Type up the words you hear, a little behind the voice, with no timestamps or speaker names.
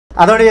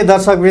आदरणीय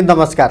दर्शकवृन्द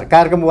नमस्कार।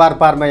 कार्यक्रम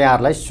वारपारमा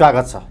यहाँहरूलाई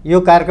स्वागत छ। यो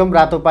कार्यक्रम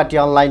रातोपाटी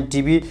अनलाइन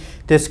टिभी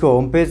त्यसको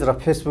होम पेज र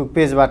फेसबुक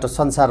पेजबाट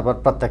संसारभर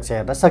प्रत्यक्ष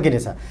हेर्न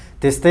सकिनेछ।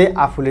 त्यस्तै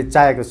आफूले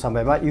चाहेको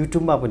समयमा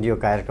युट्युबमा पनि यो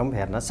कार्यक्रम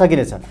हेर्न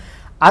सकिनेछ।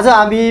 आज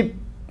हामी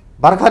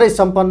भर्खरै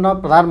सम्पन्न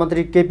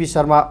प्रधानमन्त्री केपी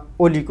शर्मा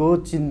ओलीको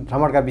चीन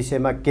भ्रमणका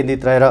विषयमा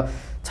केन्द्रित रहेर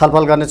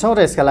छलफल गर्नेछौँ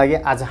र यसका लागि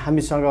आज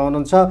हामीसँग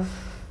हुनुहुन्छ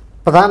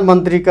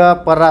प्रधानमन्त्रीका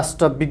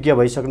परराष्ट्र विज्ञ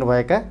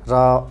भइसक्नुभएका र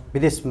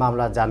विदेश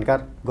मामला जानकार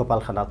गोपाल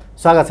खनाल।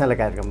 स्वागत छ यहाँलाई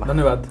कार्यक्रममा।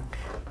 धन्यवाद।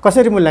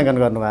 कसरी मूल्याङ्कन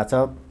गर्नुभएको छ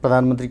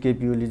प्रधानमन्त्री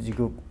केपी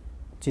ओलीजीको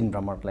चीन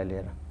भ्रमणलाई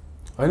लिएर?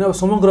 होइन, अब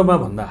समग्रमा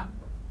भन्दा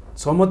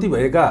सहमति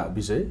भएका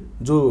विषय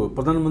जो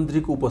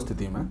प्रधानमन्त्रीको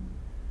उपस्थितिमा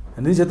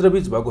निजी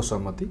क्षेत्रबीच भएको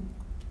सहमति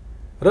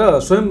र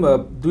स्वयं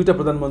दुईटा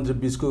प्रधानमन्त्री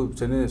बीचको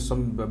चाहिँ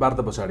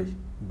वार्ता पछाडि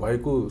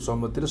भएको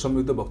सहमति र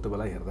संयुक्त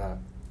वक्तव्यलाई हेर्दा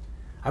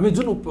हामी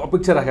जुन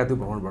अपेक्षा राखेका थियौँ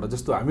भ्रमणबाट,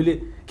 जस्तो हामीले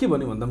के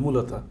भन्यौँ भन्दा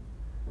मूलतः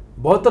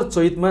 72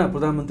 चैतमा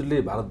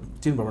प्रधानमन्त्रीले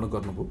भारत चीन भ्रमण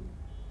गर्नुभयो।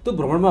 त्यो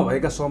भ्रमणमा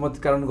भएका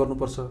सहमति कार्यान्वयन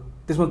गर्नुपर्छ,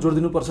 त्यसमा जोड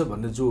दिनुपर्छ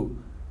भन्ने जो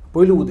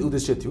पहिलो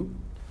उद्देश्य थियो,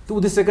 त्यो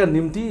उद्देश्यका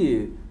निम्ति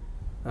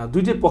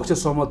दुईटै पक्ष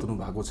सहमत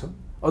हुनुभएको छ।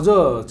 अझ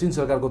चीन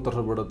सरकारको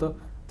तर्फबाट त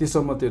ती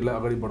सहमतिहरूलाई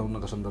अगाडि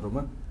बढाउनका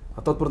सन्दर्भमा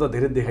तत्परता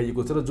धेरै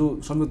देखाइएको छ र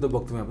जो संयुक्त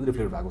वक्तव्यमा पनि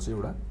रिफ्लेक्ट भएको छ।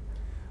 एउटा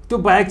त्यो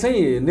बाहेक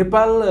चाहिँ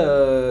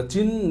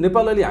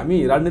नेपाल अहिले हामी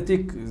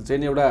राजनीतिक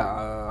चाहिँ एउटा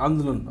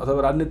आन्दोलन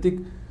अथवा राजनीतिक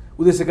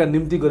उद्देश्यका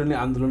निम्ति गरिने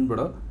आन्दोलनबाट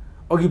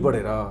अघि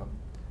बढेर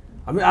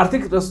हामी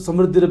आर्थिक र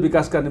समृद्धि र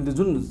विकासका निम्ति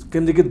जुन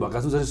केन्द्रीकृत भएका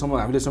छौँ, जसरी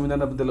हामीले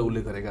संविधानमा पनि त्यसलाई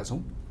उल्लेख गरेका छौँ,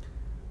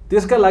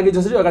 त्यसका लागि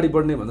जसरी अगाडि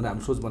बढ्ने भनेर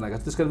हामी सोच बनाएका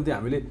छौँ, त्यसका निम्ति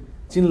हामीले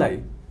चीनलाई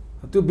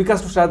त्यो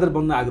विकासको साधन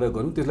बन्न आग्रह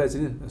गऱ्यौँ। त्यसलाई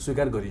चाहिँ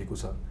स्वीकार गरिएको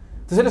छ।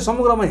 त्यसैले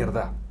समग्रमा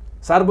हेर्दा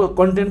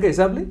कन्टेन्टका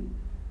हिसाबले,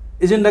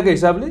 एजेन्डाका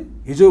हिसाबले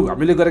हिजो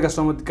हामीले गरेका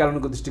सहमति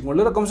कार्यान्वयनको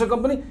दृष्टिकोणले र कमसेकम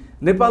पनि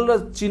नेपाल र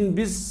चीन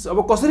बीच अब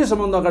कसरी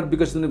सम्बन्ध अगाडि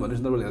विकसित हुने भन्ने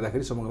सन्दर्भले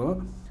हेर्दाखेरि समग्रमा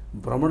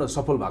भ्रमण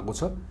सफल भएको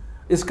छ।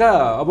 यसका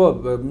अब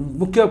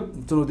मुख्य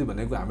चुनौती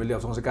भनेको हामीले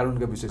अब सँगसँगै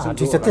कार्यान्वयनका विषय छ।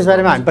 ठिक छ,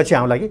 त्यसबारेमा हामी पछि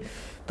आउँला कि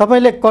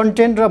तपाईँले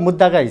कन्टेन्ट र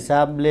मुद्दाका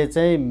हिसाबले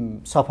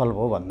चाहिँ सफल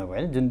भयो भन्नुभयो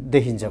होइन, जुन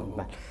देखिन्छ।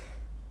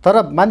 तर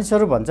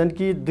मानिसहरू भन्छन्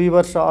कि 2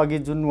 वर्ष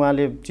अघि जुन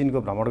उहाँले चीनको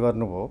भ्रमण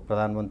गर्नुभयो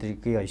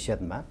प्रधानमन्त्रीकै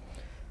हैसियतमा,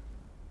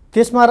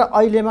 त्यसमा र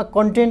अहिलेमा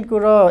कन्टेन्टको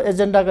र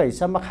एजेन्डाको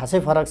हिसाबमा खासै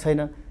फरक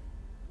छैन।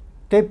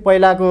 त्यही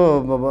पहिलाको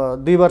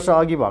 2 वर्ष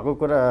अघि भएको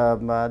कुरा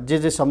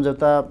जे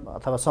सम्झौता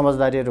अथवा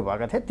समझदारीहरू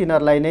भएका थिए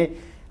तिनीहरूलाई नै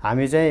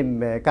हामी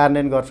चाहिँ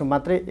कार्यान्वयन गर्छौँ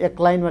मात्रै,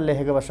 एक लाइनमा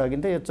लेखेको भए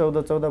सकिन्थ्यो। यो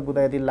 14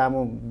 बुँदा यति लामो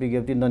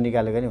विज्ञप्ति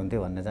ननिकालेको नि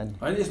हुन्थ्यो भन्ने चाहिँ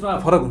होइन। यसमा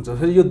फरक हुन्छ।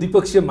 फेरि यो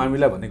द्विपक्षीय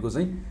मामिला भनेको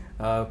चाहिँ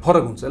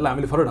फरक हुन्छ। यसलाई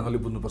हामीले फरक ढङ्गले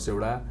बुझ्नुपर्छ।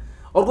 एउटा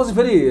अर्को चाहिँ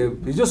फेरि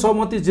हिजो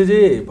सहमति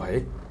जे भए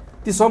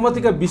ती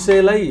सहमतिका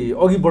विषयलाई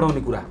अघि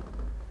बढाउने कुरा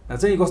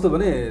चाहिँ कस्तो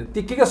भने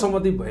ती के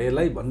सहमति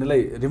भएलाई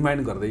भन्नेलाई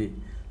रिमाइन्ड गर्दै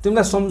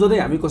तिमीलाई सम्झँदै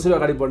हामी कसरी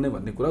अगाडि बढ्ने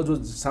भन्ने कुरा जो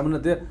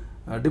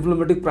सामान्यतया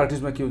डिप्लोमेटिक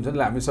प्र्याक्टिसमा के हुन्छ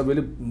भने हामीले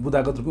सबैले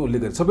बुदागत रूपमा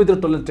उल्लेख गरेर सबैतिर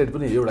टलेन्टेड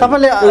पनि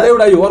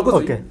एउटा यो अर्को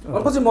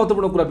चाहिँ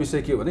महत्त्वपूर्ण कुरा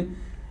विषय के हो भने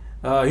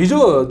हिजो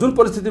जुन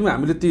परिस्थितिमा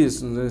हामीले ती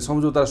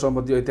सम्झौता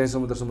सहमति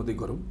ऐतिहासिक सम्झौता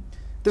गऱ्यौँ,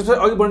 त्यसपछि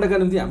अघि बढ्नका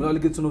निम्ति हामीलाई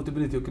अलिकति चुनौती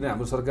पनि थियो। किन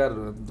हाम्रो सरकार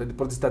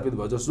प्रतिस्थापित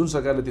भयो, जुन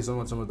सरकारले ती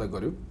सम्झौता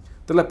गर्यो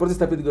त्यसलाई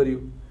प्रतिस्थापित गरियो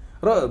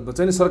र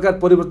चाहिँ सरकार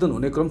परिवर्तन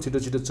हुने क्रम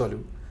छिटो चल्यो।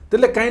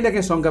 त्यसले काहीँ न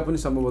काहीँ शङ्का पनि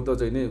सम्भवतः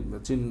चाहिँ नि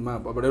चीनमा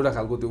एउटा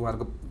खालको त्यो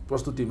उहाँहरूको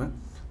प्रस्तुतिमा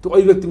त्यो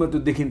अभिव्यक्तिमा त्यो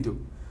देखिन्थ्यो।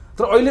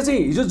 तर अहिले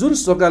चाहिँ हिजो जुन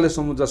सरकारले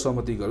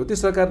सहमति गर्यो त्यो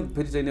सरकार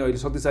फेरि चाहिँ अहिले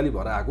शक्तिशाली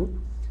भएर आएको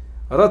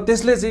र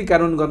त्यसले चाहिँ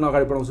कार्यान्वयन गर्न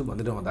अगाडि बढाउँछु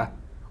भन्ने नहुँदा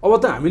अब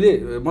त हामीले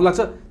मलाई लाग्छ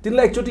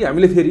तिनलाई एकचोटि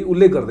हामीले फेरि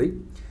उल्लेख गर्दै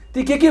ती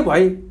के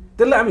भए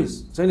त्यसलाई हामी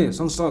चाहिँ नि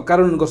सँगसँग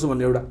कार्यान्वयन गर्छौँ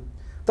भन्ने एउटा।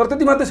 तर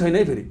त्यति मात्रै छैन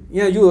है। फेरि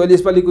यहाँ यो अहिले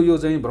यसपालिको यो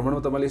चाहिँ भ्रमणमा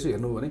तपाईँले यसो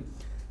हेर्नु भने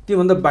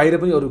त्योभन्दा बाहिर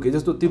पनि अरू केही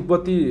जस्तो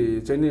तिब्बती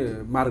चाहिँ नि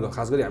मार्ग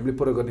खास गरी हामीले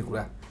प्रयोग गर्ने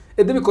कुरा,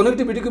 यद्यपि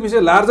कनेक्टिभिटीको विषय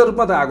लार्जर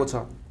रूपमा त आएको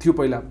थियो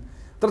पहिला,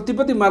 तर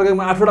तिब्बती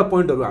मार्गमा 8वटा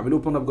पोइन्टहरू हामीले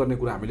ओपन अप गर्ने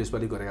कुरा हामीले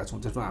यसपालि गरेका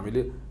छौँ, जसमा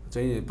हामीले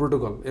चाहिँ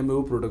प्रोटोकल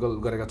MOU प्रोटोकल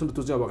गरेका छौँ।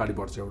 त्यो चाहिँ अब अगाडि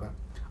बढ्छ। एउटा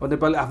अब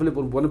नेपालले आफूले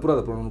भन्ने पुरा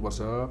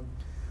बनाउनुपर्छ।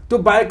 त्यो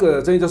बाहेक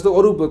चाहिँ जस्तो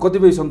अरू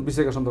कतिपय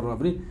विषयका सन्दर्भमा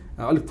पनि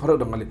अलिक फरक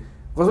ढङ्गले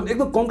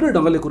एकदम कङ्क्रिट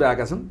ढङ्गले कुरा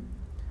आएका छन्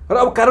र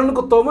अब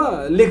कार्यान्वयनको तहमा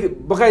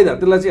बकाइदा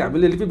त्यसलाई चाहिँ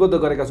हामीले लिपिबद्ध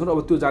गरेका छौँ। अब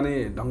त्यो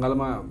जाने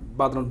ढङ्गमा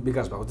वातावरण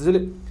विकास भएको, त्यसैले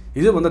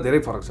हिजोभन्दा धेरै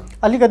फरक छ।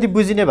 अलिकति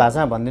बुझिने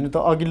भाषामा भनिदिनु त,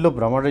 अघिल्लो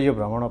भ्रमण र यो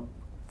भ्रमण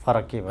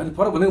फरक के भयो?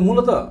 फरक भनेको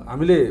मूलतः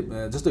हामीले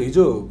जस्तो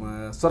हिजो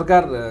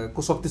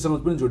सरकारको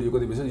शक्तिसँग पनि जोडिएको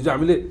विषय। हिजो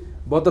हामीले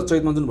 72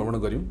 चैतमा जुन भ्रमण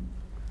गऱ्यौँ,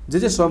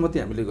 जे सहमति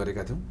हामीले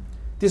गरेका थियौँ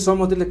त्यो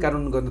सहमतिले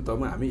कार्यान्वयन गर्ने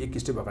तहमा हामी एक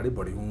स्टेप अगाडि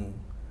बढ्यौँ।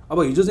 अब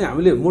हिजो चाहिँ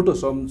हामीले मोटो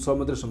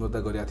सहमति र सम्झौता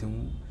गरेका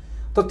थियौँ,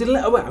 तर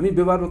त्यसलाई अब हामी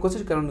व्यवहारमा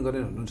कसरी कार्यान्वयन गर्ने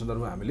भन्ने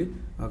सन्दर्भमा हामीले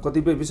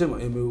कतिपय विषयमा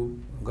MOU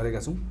गरेका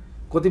छौँ,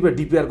 कतिपय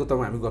DPRको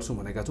तहमा हामी गर्छौँ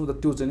भनेका छौँ। त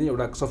त्यो चाहिँ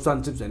एउटा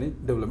सब्स्टान्सिभ चाहिँ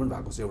डेभलपमेन्ट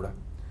भएको छ। एउटा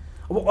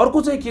अब अर्को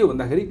चाहिँ के हो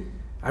भन्दाखेरि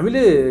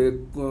हामीले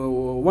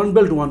 1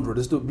 बेल्ट 1 रोड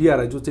जस्तो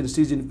BRI जो चाहिँ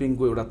सी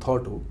जिनपिङको एउटा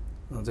थट हो,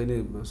 चाहिँ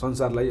नि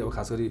संसारलाई अब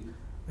खास गरी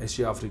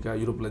एसिया, अफ्रिका,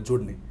 युरोपलाई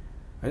जोड्ने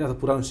होइन, अथवा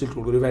पुरानो सिल्क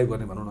रोडको रिभाइभ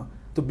गर्ने भनौँ न,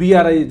 त्यो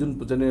BRI जुन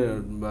चाहिँ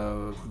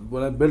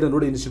बेल्ट एन्ड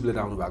रोड इनिसिएटिभ लिएर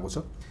आउनु भएको छ।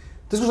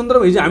 त्यसको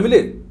सन्दर्भमा हिजो हामीले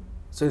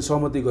चाहिँ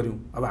सहमति गऱ्यौँ,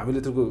 अब हामीले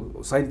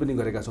त्यसको साइन पनि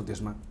गरेका छौँ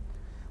त्यसमा।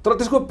 तर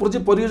त्यसको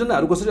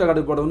परियोजनाहरू कसरी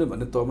अगाडि बढाउने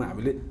भन्ने तहमा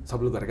हामीले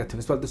छलफल गरेका थियौँ।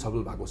 यसपालि त्यो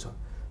छलफल भएको छ,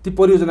 ती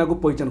परियोजनाको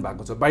पहिचान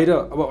भएको छ, बाहिर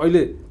अब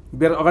अहिले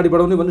बिहार अगाडि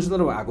बढाउने भन्ने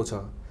सन्दर्भमा आएको छ।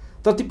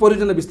 तर ती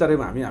परियोजना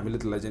बिस्तारैमा हामीले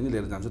त्यसलाई चाहिँ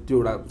लिएर जान्छौँ, त्यो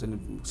एउटा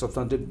चाहिँ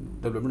सब्स्टान्टिभ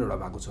डेभलपमेन्ट एउटा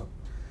भएको छ।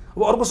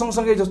 अब अर्को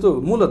सँगसँगै जस्तो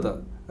मूलत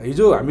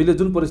हिजो हामीले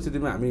जुन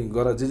परिस्थितिमा हामी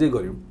गएर जे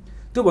गऱ्यौँ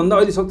त्योभन्दा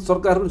अहिले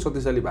सरकार पनि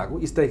शक्तिशाली भएको,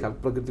 स्थायी खालको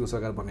प्रकृतिको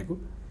सरकार बनेको,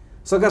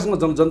 सरकारसँग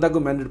जनताको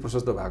म्यान्डेट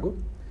प्रशस्त भएको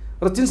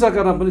र चीन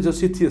सरकारमा पनि जो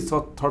C3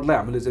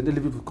 हामीले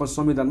चाहिँ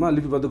संविधानमा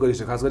लिपिबद्ध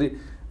गरिसक्यो। खास गरी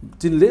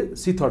चीनले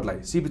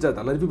C3 सी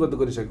विचारधारालाई लिपिबद्ध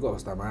गरिसकेको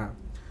अवस्थामा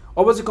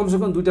अब चाहिँ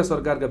कमसेकम दुईवटा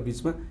सरकारका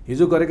बिचमा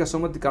हिजो गरेका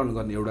सहमति कायम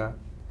गर्ने एउटा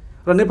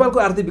र नेपालको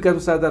आर्थिक विकासको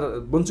साझेदार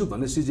बन्छु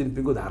भन्ने सी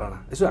जिनपिङको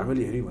धारणा यसो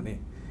हामीले हेऱ्यौँ भने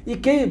यी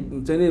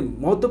केही चाहिँ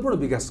महत्त्वपूर्ण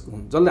विकास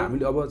हुन् जसले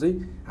हामीले अब चाहिँ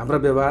हाम्रा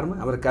व्यवहारमा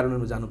हाम्रा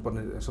कार्यान्वयनमा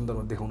जानुपर्ने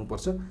सन्दर्भमा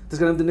देखाउनुपर्छ।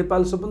 त्यसका निम्ति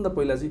नेपाल सबभन्दा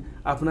पहिला चाहिँ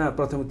आफ्ना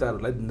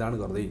प्राथमिकताहरूलाई निर्धारण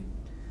गर्दै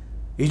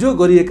हिजो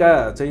गरिएका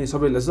चाहिँ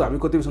सबैलाई जस्तो हामी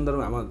कतिपय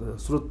सन्दर्भमा हाम्रो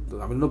स्रोत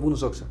हामीले नपुग्न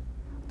सक्छ,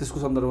 त्यसको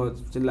सन्दर्भमा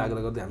चाहिँ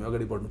आग्रह गर्दै हामी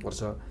अगाडि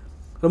बढ्नुपर्छ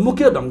र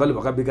मुख्य ढङ्गले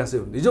भएका विकासै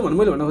हुन्। हिजो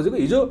मैले भन्न खोजेको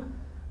हिजो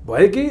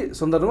भएकै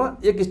सन्दर्भमा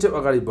एक स्टेप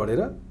अगाडि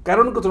बढेर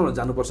कार्यान्वयनको चरणमा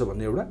जानुपर्छ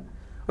भन्ने एउटा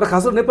र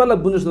खास गरी नेपाललाई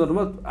बुझ्ने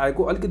सन्दर्भमा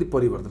आएको अलिकति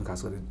परिवर्तन,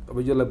 खास गरी अब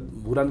यसलाई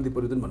भूराजनीति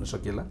परिवर्तन भन्न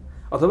सकिएला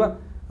अथवा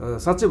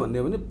साँच्चै भन्ने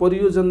हो भने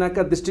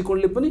परियोजनाका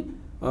दृष्टिकोणले पनि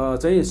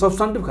चाहिँ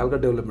सब्स्टान्टिभ खालका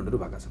डेभलपमेन्टहरू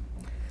भएका छन्।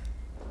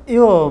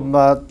 यो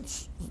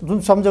जुन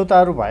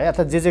सम्झौताहरू भए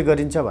अथवा जे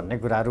गरिन्छ भन्ने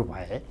कुराहरू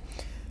भए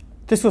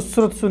त्यसको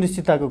स्रोत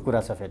सुनिश्चितताको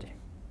कुरा छ, फेरि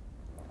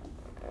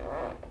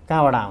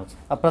कहाँबाट आउँछ?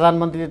 अब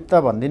प्रधानमन्त्री त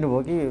भनिदिनु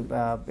भयो कि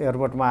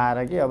एयरपोर्टमा आएर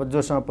कि अब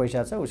जोसँग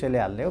पैसा छ उसैले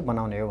हाल्ने हो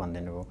बनाउने हो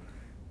भनिदिनु भयो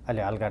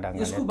अलि हल्का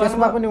ढङ्गले।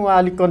 त्यसमा पनि उहाँ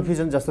अलिक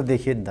कन्फ्युजन जस्तो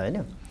देखियो नि त, होइन?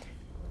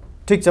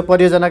 ठिक छ,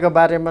 परियोजनाको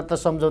बारेमा त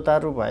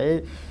सम्झौताहरू भए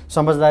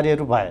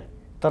समझदारीहरू भए,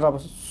 तर अब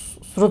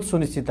स्रोत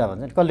सुनिश्चितता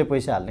भन्छ कसले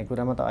पैसा हाल्ने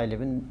कुरामा त अहिले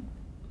पनि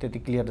त्यति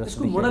क्लियर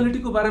जस्तो देखियो।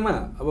 मोडालिटीको बारेमा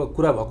अब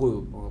कुरा भएको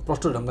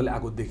प्रष्ट ढङ्गले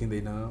आएको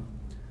देखिँदैन।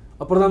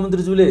 अब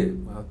प्रधानमन्त्रीज्यूले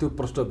त्यो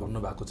प्रष्ट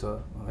भन्नुभएको छ,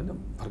 होइन?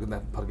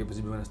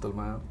 फर्केपछि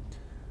विमानस्थलमा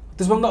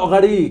त्यसभन्दा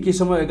अगाडि केही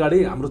समय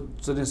अगाडि हाम्रो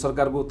चाहिँ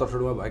सरकारको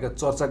तर्फबाट भएका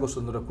चर्चाको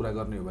सन्दर्भमा कुरा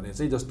गर्ने हो भने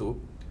चाहिँ जस्तो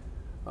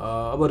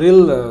अब रेल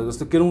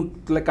जस्तो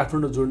केरौँलाई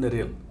काठमाडौँ जोड्ने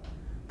रेल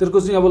त्यसको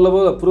चाहिँ अब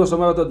लगभग पूर्व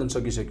समयमा त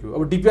सकिसक्यो।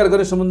 अब डिपिआर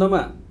गर्ने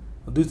सम्बन्धमा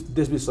दुई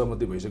देशबीच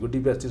सहमति भइसक्यो,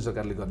 डिपिआर चीन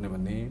सरकारले गर्ने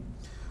भन्ने।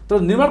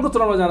 तर निर्माणको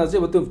चरणमा जाँदा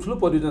चाहिँ अब त्यो ठुलो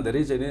परियोजना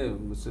धेरै चाहिँ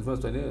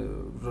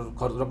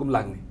रकम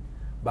लाग्ने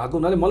भएको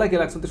हुनाले मलाई के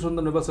लाग्छ त्यस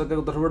सन्दर्भमा नेपाल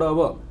सरकारको तर्फबाट अब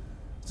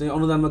चाहिँ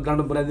अनुदानमा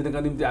ग्रान्ट बनाइदिनका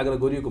निम्ति आग्रह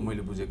गरिएको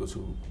मैले बुझेको छु।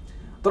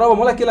 तर अब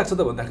मलाई के लाग्छ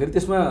त भन्दाखेरि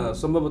त्यसमा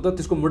सम्भवतः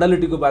त्यसको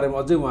मोडालिटीको बारेमा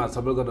अझै उहाँ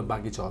छलफल गर्न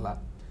बाँकी छ होला।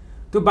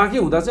 त्यो बाँकी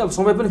हुँदा चाहिँ अब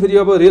समय पनि फेरि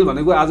अब रेल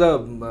भनेको आज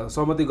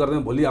सहमति गर्दै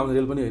भोलि आउने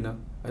रेल पनि होइन,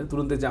 होइन?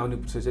 तुरुन्तै चाहिँ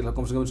आउने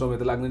कमसेकम समय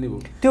त लाग्ने नै भयो।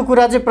 त्यो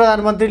कुरा चाहिँ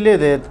प्रधानमन्त्रीले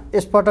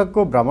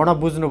यसपटकको भ्रमणमा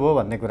बुझ्नुभयो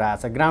भन्ने कुरा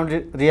आएको छ। ग्राउन्ड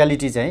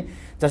रियालिटी चाहिँ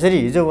जसरी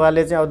हिजो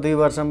उहाँले चाहिँ अब 2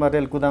 वर्षमा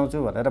रेल कुदाउँछु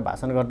भनेर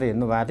भाषण गर्दै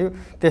हिँड्नु भएको थियो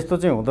त्यस्तो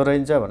चाहिँ हुँदो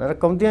रहेछ भनेर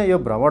कम्तीमा यो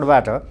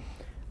भ्रमणबाट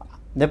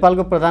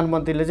नेपालको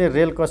प्रधानमन्त्रीले चाहिँ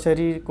रेल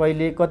कसरी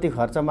कहिले कति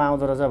खर्चमा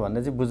आउँदो रहेछ भन्ने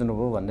चाहिँ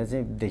बुझ्नुभयो भन्ने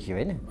चाहिँ देखियो,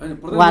 होइन?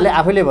 उहाँले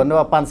आफैले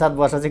भन्नुभयो 5-7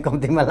 वर्ष चाहिँ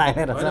कम्तीमा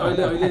लाग्ने रहेछ।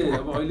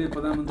 अहिले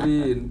प्रधानमन्त्री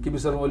केपी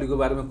शर्मा ओलीको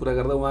बारेमा कुरा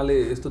गर्दा उहाँले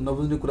यस्तो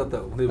नबुझ्ने कुरा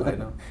त हुँदै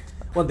भएन।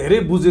 उहाँ धेरै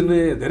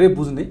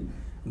बुझ्ने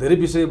धेरै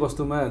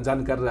विषयवस्तुमा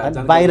जानकार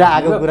बाहिर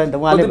आएको कुरा नि त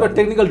उहाँले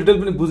टेक्निकल डिटेल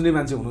पनि बुझ्ने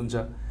मान्छे हुनुहुन्छ।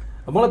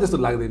 मलाई त्यस्तो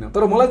लाग्दैन।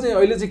 तर मलाई चाहिँ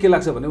अहिले चाहिँ के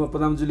लाग्छ भने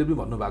प्रधानमन्त्रीले पनि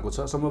भन्नुभएको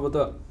छ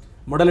सम्भवतः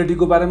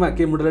मोडालिटीको बारेमा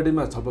के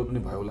मोडालिटीमा छलफल पनि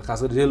भयो होला,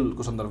 खास गरी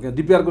रेलको सन्दर्भमा। किन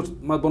डिपिआरको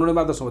बनाउने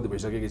मात्र सहमति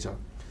भइसकेकै छ।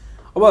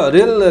 अब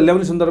रेल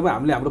ल्याउने सन्दर्भमा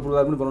हामीले हाम्रो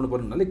पूर्वाधार पनि बनाउनु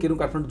पर्ने हुनाले केरौँ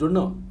काठमाडौँ जोड्न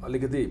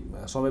अलिकति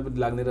समय पनि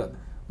लाग्ने र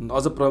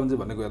अझ प्रबन्ध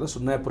भनेको हेर्दा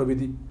नयाँ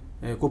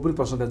प्रविधिको पनि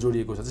प्रश्न त्यहाँ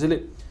जोडिएको छ। त्यसैले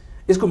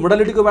यसको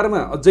मोडालिटीको बारेमा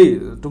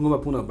अझै टुङ्गोमा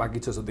पुनः बाँकी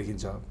छ जस्तो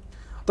देखिन्छ।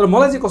 तर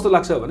मलाई चाहिँ कस्तो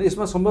लाग्छ भने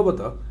यसमा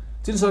सम्भवतः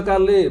चीन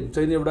सरकारले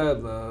चाहिँ एउटा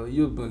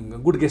यो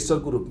गुड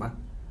गेस्चरको रूपमा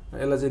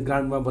यसलाई चाहिँ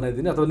ग्रान्टमा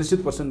बनाइदिने अथवा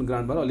निश्चित %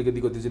 ग्रान्टमा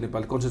अलिकति कति चाहिँ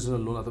नेपाली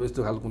कन्सेसनल लोन अथवा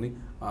यस्तो खालको कुनै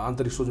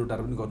आन्तरिक सोच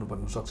उठाएर पनि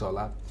गर्नुपर्ने सक्छ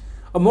होला।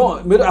 अब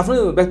मेरो आफ्नो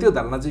व्यक्तिगत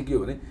धारणा चाहिँ के हो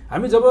भने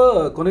हामी जब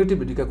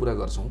कनेक्टिभिटीका कुरा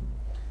गर्छौँ,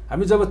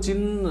 हामी जब चीन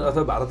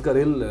अथवा भारतका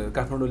रेल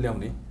काठमाडौँ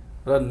ल्याउने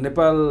र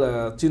नेपाल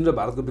चीन र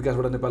भारतको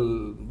विकासबाट नेपाल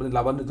पनि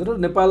लाभान्वित हुने र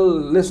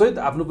नेपालले सहित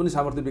आफ्नो पनि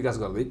सामर्थ्य विकास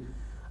गर्दै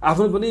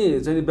आफ्नो पनि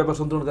चाहिँ व्यापार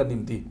सन्तुलनका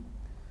निम्ति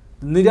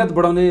निर्यात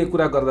बढाउने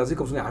कुरा गर्दा चाहिँ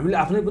कमसेकम हामीले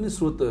आफ्नै पनि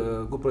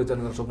स्रोतको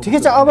परिचालन गर्न सक्छौँ। ठिकै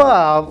छ। अब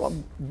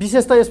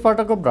विशेष त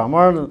यसपटकको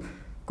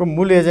भ्रमणको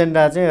मूल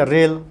एजेन्डा चाहिँ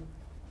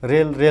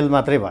रेल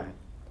मात्रै भयो,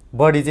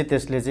 बढी चाहिँ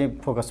त्यसले चाहिँ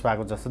फोकस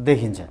भएको जस्तो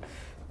देखिन्छ।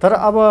 तर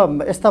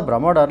अब यस्ता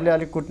भ्रमणहरूले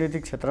अलिक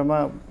कूटनीतिक क्षेत्रमा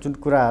जुन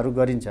कुराहरू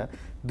गरिन्छ,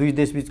 दुई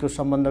देशबीचको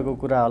सम्बन्धको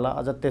कुरा होला,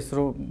 अझ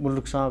तेस्रो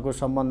मुलुकसँगको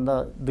सम्बन्ध,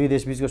 दुई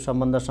देशबीचको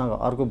सम्बन्धसँग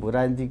अर्को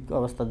भूराजनीतिक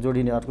अवस्था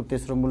जोडिने अर्को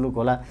तेस्रो मुलुक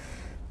होला,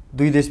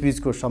 दुई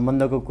देशबीचको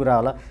सम्बन्धको कुरा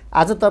होला।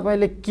 आज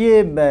तपाईँले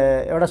के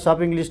एउटा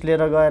सपिङ लिस्ट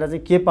लिएर गएर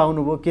चाहिँ के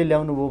पाउनुभयो के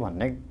ल्याउनु भयो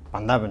भन्ने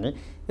भन्दा पनि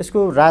यसको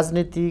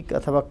राजनीतिक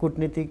अथवा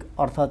कूटनीतिक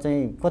अर्थ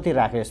चाहिँ कति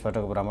राख्यो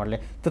यसपटकको भ्रमणले?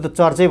 त्यो त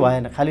चर्चै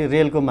भएन, खालि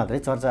रेलको मात्रै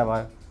चर्चा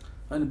भयो।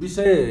 होइन,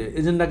 विषय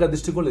एजेन्डाका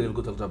दृष्टिकोणले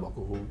रेलको चर्चा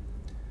भएको हो।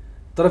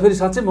 तर फेरि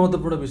साँच्चै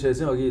महत्त्वपूर्ण विषय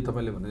चाहिँ अघि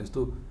तपाईँले भने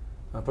जस्तो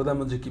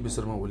प्रधानमन्त्री केपी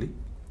शर्मा ओली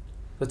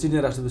र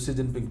चिनिया राष्ट्रपति सी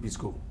जिनपिङ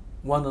बिचको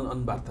वान अन अन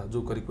वार्ता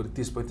जो करिब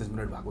 30-35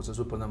 मिनट भएको छ,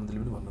 जो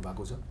प्रधानमन्त्रीले पनि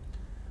भन्नुभएको छ,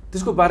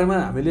 त्यसको बारेमा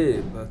हामीले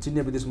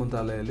चिनिया विदेश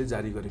मन्त्रालयले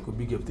जारी गरेको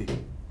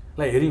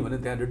विज्ञप्तिलाई हेऱ्यौँ भने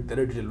त्यहाँ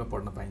धेरै डिटेलमा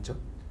पढ्न पाइन्छ।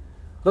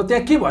 र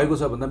त्यहाँ के भएको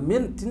छ भन्दा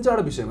मेन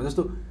 3-4 विषयमा,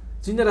 जस्तो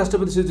चिनिया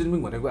राष्ट्रपति सी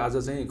जिनपिङ भनेको आज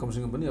चाहिँ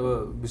कमसेकम पनि अब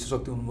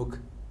विश्वशक्ति उन्मुख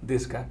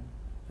देशका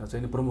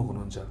चाहिँ प्रमुख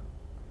हुनुहुन्छ,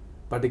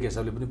 पार्टीको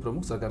हिसाबले पनि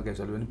प्रमुख, सरकारको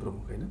हिसाबले पनि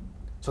प्रमुख, होइन,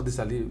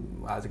 शक्तिशाली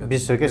आजका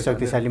विश्वकै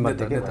शक्तिशाली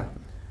नेता।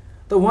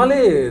 त उहाँले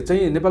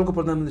चाहिँ नेपालको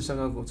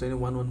प्रधानमन्त्रीसँग चाहिँ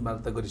वान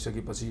वार्ता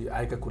गरिसकेपछि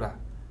आएका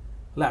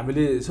कुरालाई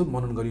हामीले यसो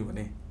मनन गऱ्यौँ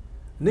भने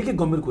निकै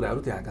गम्भीर कुराहरू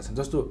त्यहाँ आएका छन्।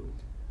 जस्तो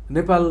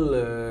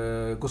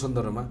नेपालको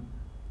सन्दर्भमा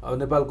अब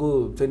नेपालको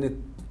चाहिँ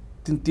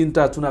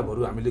तीनटा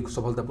चुनावहरू हामीले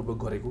सफलतापूर्वक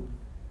गरेको,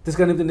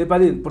 त्यसका निम्ति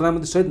नेपाली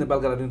प्रधानमन्त्री सहित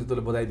नेपालका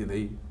राजनीतिकले बधाई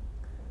दिँदै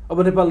अब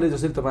नेपालले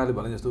जसरी तपाईँले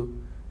भने जस्तो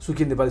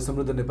सुखी नेपाली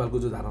समृद्ध नेपालको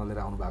जो धारणा लिएर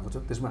आउनु भएको छ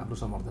त्यसमा हाम्रो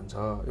समर्थन छ।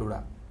 एउटा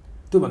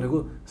त्यो भनेको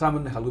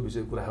सामान्य खालको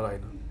विषय कुराहरू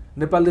होइन।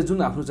 नेपालले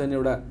जुन आफ्नो चाहिँ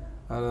एउटा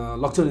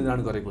लक्ष्य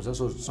निर्धारण गरेको छ,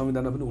 सो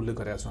संविधानमा पनि उल्लेख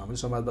गरेका छौँ हामीले,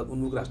 समाजवाद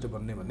उन्मुख राष्ट्र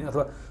बन्ने भन्ने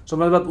अथवा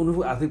समाजवाद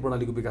उन्मुख आर्थिक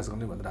प्रणालीको विकास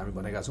गर्ने भनेर हामी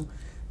भनेका छौँ।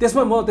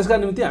 त्यसमा म त्यसका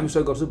निम्ति हामी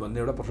सहयोग गर्छु भन्ने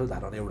एउटा प्रशस्त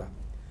धारणा एउटा।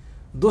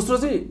 दोस्रो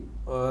चाहिँ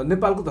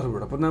नेपालको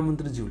तर्फबाट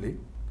प्रधानमन्त्रीज्यूले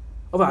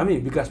अब हामी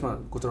विकासमा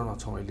कोचराउन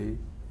छौँ अहिले,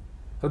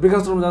 र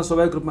विकास चलाउन जाँदा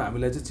स्वाभाविक रूपमा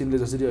हामीलाई चाहिँ चिनले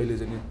जसरी अहिले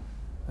चाहिँ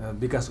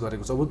विकास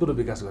गरेको छ, अभूतपूर्व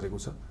विकास गरेको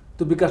छ,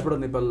 त्यो विकासबाट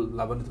नेपाल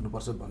लाभान्वित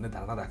हुनुपर्छ भन्ने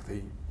धारणा राख्दै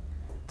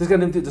त्यसका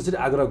निम्ति जसरी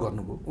आग्रह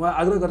गर्नुभयो, उहाँ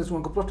आग्रह गरेपछि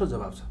उहाँको प्रष्ट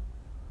जवाब छ,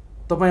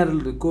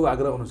 तपाईँहरूको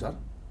आग्रह अनुसार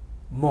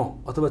म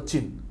अथवा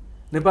चीन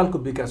नेपालको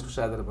विकासको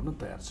सहायता बन्न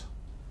तयार छ,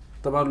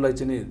 तपाईँहरूलाई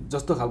चाहिँ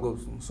जस्तो खालको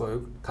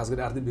सहयोग खास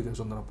गरी आर्थिक विकास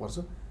सन्दर्भमा पर्छ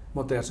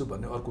म तयार छु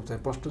भन्ने अर्को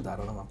चाहिँ प्रष्ट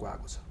धारणा उहाँको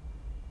आएको छ।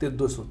 त्यो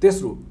दोस्रो।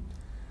 तेस्रो,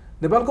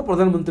 नेपालको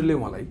प्रधानमन्त्रीले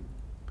उहाँलाई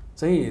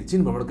चाहिँ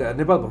चीन भ्रमणका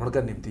नेपाल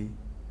भ्रमणका निम्ति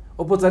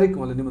औपचारिक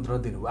उहाँले निमन्त्रणा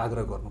दिनुभयो,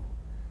 आग्रह गर्नुभयो।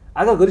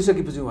 आग्रह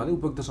गरिसकेपछि उहाँले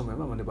उपयुक्त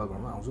समयमा म नेपाल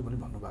भ्रमण आउँछु पनि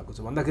भन्नुभएको छ।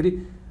 भन्दाखेरि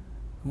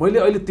मैले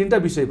अहिले 3टा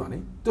विषय भने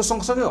त्यो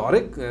सँगसँगै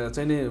हरेक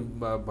चाहिने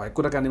भएको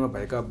कुराकानीमा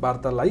भएका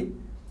वार्तालाई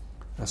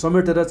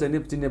समेटेर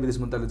चाहिँ चिनिया विदेश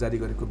मन्त्रालयले जारी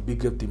गरेको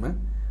विज्ञप्तिमा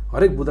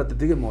हरेक बुँदा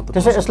त्यतिकै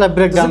महत्त्वपूर्ण। यसलाई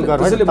ब्रेकडाउन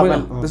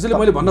गर्नु त्यसैले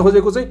मैले भन्न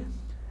खोजेको चाहिँ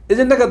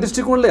एजेन्डाका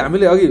दृष्टिकोणले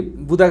हामीले अघि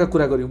बुँदाका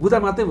कुरा गऱ्यौँ, बुँदा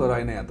मात्रै भएर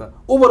होइन, यहाँ त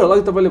ओभरअल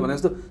अघि तपाईँले भने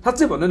जस्तो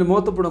साँच्चै भन्यो भने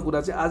महत्त्वपूर्ण कुरा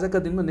चाहिँ आजका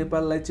दिनमा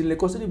नेपाललाई चिनले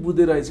कसरी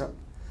बुझ्दै रहेछ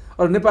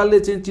र नेपालले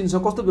चाहिँ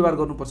चिनसँग कस्तो व्यवहार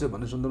गर्नुपर्छ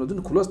भन्ने सन्दर्भमा जुन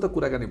खुलस्त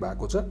कुराकानी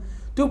भएको छ,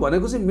 त्यो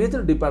भनेको चाहिँ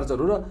मेजर डिपार्चर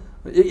हो र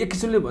एक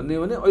किसिमले भन्ने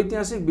हो भने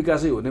ऐतिहासिक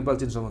विकासै हो नेपाल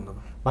चीन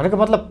सम्बन्धमा। भनेको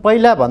मतलब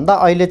पहिला भन्दा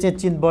अहिले चाहिँ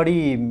चीन बढी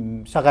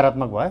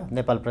सकारात्मक भयो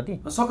नेपालप्रति।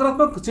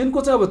 सकारात्मक चीनको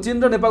चाहिँ अब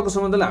चीन र नेपालको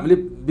सम्बन्धलाई हामीले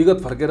विगत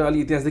फर्केर अलि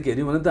इतिहासदेखि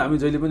हेऱ्यौँ भने त हामी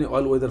जहिले पनि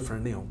अल वेदर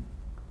फ्रेन्ड नै हौँ,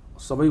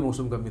 सबै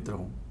मौसमका मित्र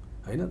हौँ,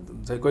 होइन।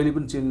 चाहिँ कहिले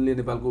पनि चीनले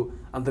नेपालको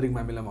आन्तरिक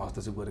मामिलामा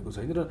हस्तक्षेप गरेको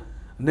छैन र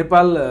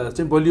नेपाल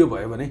चाहिँ बलियो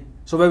भयो भने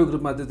स्वाभाविक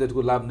रूपमा चाहिँ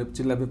त्यसको लाभ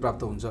चिनलाई पनि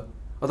प्राप्त हुन्छ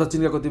अथवा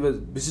चिनका कतिपय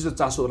विशिष्ट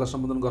चासोहरूलाई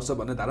सम्बोधन गर्छ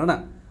भन्ने धारणा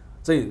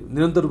चाहिँ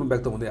निरन्तर रूपमा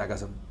व्यक्त हुँदै आएका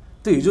छन्।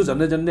 त्यो हिजो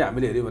झन्डै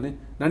हामीले हेऱ्यौँ भने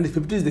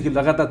 1950देखि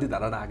लगातार ती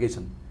धारणा आएकै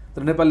छन्।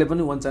 तर नेपालले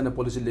पनि वन चाइना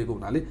पोलिसी लिएको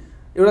हुनाले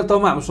एउटा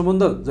तहमा हाम्रो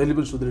सम्बन्ध जहिले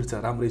पनि सुदृढ छ,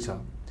 राम्रै छ।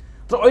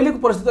 तर अहिलेको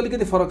परिस्थिति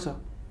अलिकति फरक छ।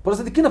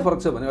 परिस्थिति किन फरक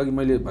छ भने अघि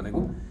मैले भनेको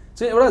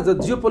चाहिँ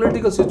एउटा जियो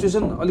पोलिटिकल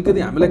सिचुएसन अलिकति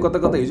हामीलाई कता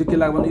कता हिजो के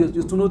लाग्यो भने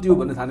यो चुनौती हो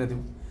भन्ने ठानेको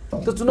थियौँ।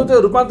 त्यो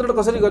चुनौतीलाई रूपान्तरण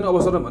कसरी गर्ने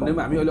अवसरमा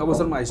भन्नेमा हामी अहिले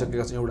अवसरमा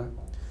आइसकेका छौँ। एउटा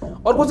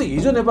अर्को चाहिँ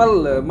हिजो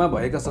नेपालमा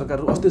भएका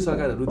सरकारहरू अस्थिर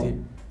सरकारहरू थिए,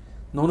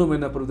 9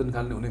 महिना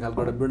परिवर्तनकालले हुने खालको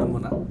एउटा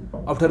विडम्बना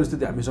अप्ठ्यारो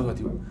स्थिति हामीसँग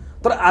थियो।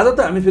 तर आज त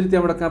हामी फेरि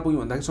त्यहाँबाट कहाँ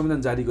पुग्यौँ भन्दाखेरि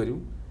संविधान जारी गऱ्यौँ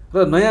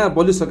र नयाँ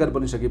बलियो सरकार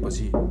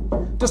बनिसकेपछि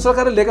त्यो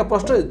सरकारले लिएका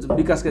प्रष्ट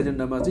विकासका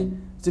एजेन्डामा चाहिँ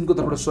चिनको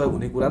तर्फबाट सहयोग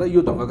हुने कुरा र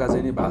यो ढङ्गका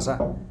चाहिँ नि भाषा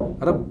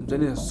र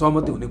चाहिँ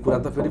सहमति हुने कुरा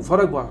त फेरि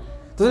फरक भयो।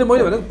 त्यसैले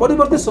मैले भनेको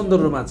परिवर्तित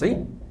सन्दर्भमा चाहिँ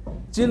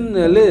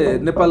चिनले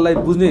नेपाललाई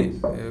बुझ्ने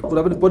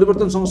कुरा पनि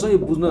परिवर्तन सँगसँगै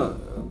बुझ्न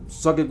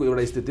सकेको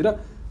एउटा स्थिति र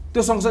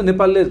त्यो सँगसँगै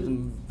नेपालले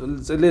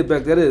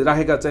के अरे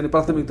राखेका चाहिँ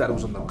प्राथमिकताहरूको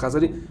सन्दर्भमा खास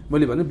गरी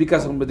मैले भने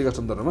विकास समृद्धिका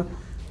सन्दर्भमा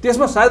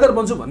त्यसमा साझेदार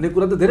बन्छु भन्ने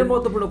कुरा त धेरै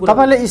महत्त्वपूर्ण कुरा।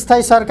 तपाईँले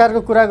स्थायी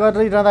सरकारको कुरा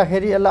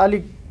गरिरहँदाखेरि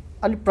यसलाई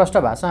अलिक प्रष्ट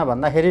भाषामा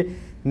भन्दाखेरि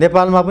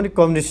नेपालमा पनि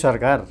कम्युनिस्ट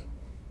सरकार,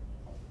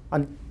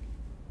 अनि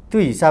त्यो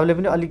हिसाबले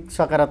पनि अलिक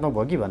सकारात्मक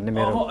भयो कि भन्ने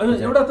मेरो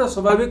एउटा त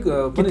स्वाभाविक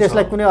कि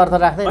त्यसलाई कुनै अर्थ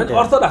राख्दैन।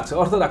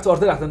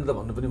 अर्थ राख्दैन त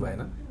भन्नु पनि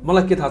भएन।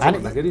 मलाई के थाहा छ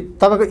भन्दाखेरि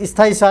तपाईँको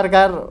स्थायी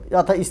सरकार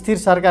अथवा स्थिर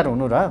सरकार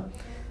हुनु र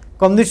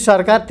कम्युनिस्ट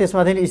सरकार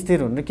त्यसमाथि स्थिर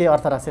हुनु के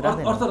अर्थ राख्छ?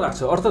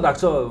 अर्थ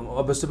राख्छ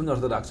अवश्य पनि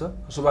अर्थ राख्छ।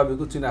 स्वाभाविक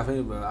हो, चीन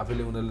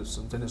आफैले उनीहरूले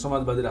चाहिँ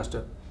समाजवादी राष्ट्र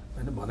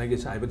होइन भनेकै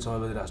छ, हामी पनि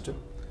समाजवादी राष्ट्र।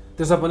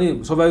 त्यसमा पनि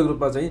स्वाभाविक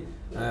रूपमा चाहिँ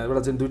एउटा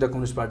चाहिँ 2टा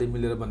कम्युनिस्ट पार्टी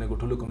मिलेर बनेको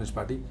ठुलो कम्युनिस्ट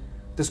पार्टी,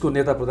 त्यसको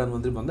नेता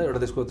प्रधानमन्त्री भन्दा एउटा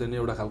त्यसको चाहिँ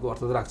एउटा खालको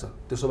अर्थ राख्छ।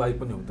 त्यो स्वाभाविक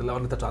पनि हो, त्यसलाई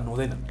अन्यथा ठान्नु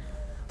हुँदैन।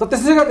 तर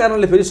त्यसैका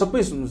कारणले फेरि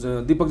सबै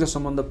द्विपक्षीय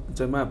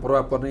सम्बन्धमा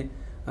प्रभाव पर्ने,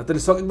 त्यसले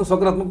एकदम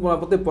सकारात्मक प्रभाव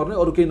मात्रै पर्ने,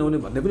 अरू केही नहुने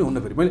भन्ने पनि हुन्न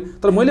फेरि।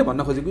 मैले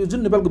भन्न खोजेको यो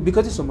जुन नेपालको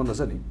विकसित सम्बन्ध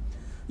छ नि,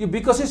 यो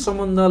विकसित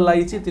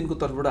सम्बन्धलाई चाहिँ तिनको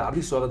तर्फबाट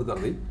हार्दिक स्वागत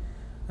गर्दै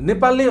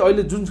नेपालले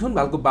अहिले जुन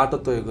खालको बाटो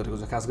तय गरेको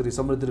छ खास गरी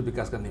समृद्धि र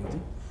विकासका निम्ति,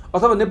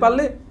 अथवा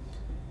नेपालले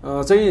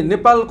चाहिँ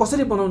नेपाल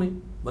कसरी बनाउने,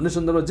 भन्ने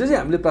सन्दर्भमा जे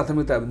हामीले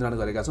प्राथमिकता निर्धारण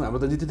गरेका छौँ, हाम्रो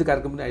त नीति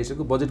कार्यक्रम पनि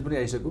आइसक्यो, बजेट पनि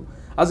आइसक्यो,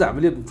 आज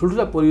हामीले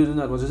ठुल्ठुला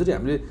परियोजनाहरूमा जसरी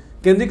हामीले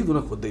केन्द्रीकृत हुन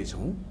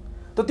खोज्दैछौँ,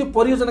 त त्यो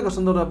परियोजनाको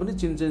सन्दर्भमा पनि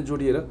चीन चाहिँ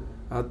जोडिएर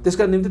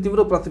त्यसका निम्ति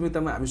तिम्रो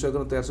प्राथमिकतामा हामी सहयोग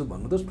गर्न तयार छौँ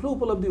भन्नु त ठुलो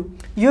उपलब्धि हो।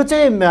 यो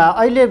चाहिँ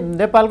अहिले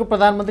नेपालको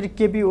प्रधानमन्त्री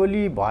केपी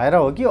ओली भएर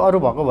हो कि अरू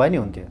भएको भए नि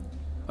हुन्थ्यो?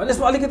 अनि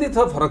यसमा अलिकति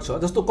फरक छ।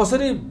 जस्तो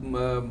कसरी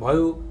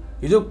भयो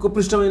हिजोको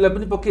पृष्ठभूमिलाई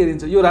पनि पक्कै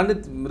हेरिन्छ। यो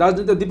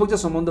राजनीतिक द्विपक्षीय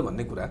सम्बन्ध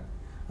भन्ने कुरा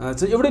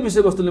चाहिँ एउटै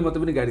विषयवस्तुले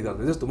मात्रै पनि गाइड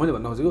गर्दैन। जस्तो मैले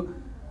भन्न खोजेको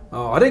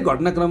हरेक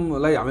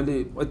घटनाक्रमलाई हामीले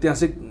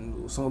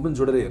ऐतिहासिकसँग पनि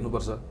जोडेर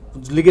हेर्नुपर्छ,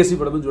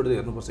 लिगेसीबाट पनि जोडेर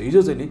हेर्नुपर्छ।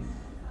 हिजो चाहिँ नि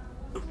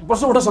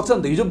प्रश्न उठ्न सक्छ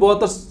नि त, हिजो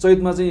 72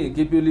 चैतमा चाहिँ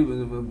केपी ओली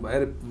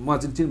उहाँ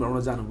चाहिँ चीन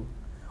भ्रमण जानुभयो,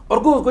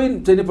 अर्को कोही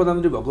चाहिँ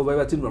प्रधानमन्त्री भएको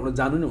भए चीन भ्रमण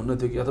जानु नै हुन्न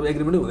थियो कि अथवा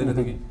एग्रिमेन्टै हुँदैन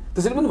थियो कि,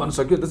 त्यसरी पनि भन्न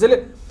सक्यो। त्यसैले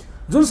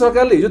जुन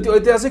सरकारले हिजो त्यो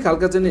ऐतिहासिक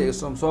खालका चाहिँ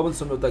सहमति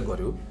सम्झौता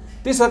गर्यो,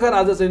 त्यही सरकार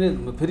आज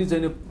चाहिँ फेरि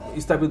चाहिँ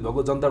स्थापित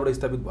भएको जनताबाट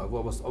स्थापित भएको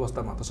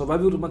अवस्थामा त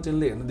स्वाभाविक रूपमा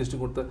चीनले हेर्ने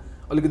दृष्टिकोण त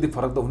अलिकति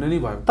फरक त हुने नै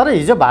भयो। तर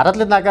हिजो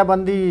भारतले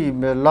नाकाबन्दी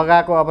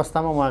लगाएको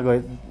अवस्थामा उहाँ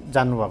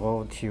जानुभएको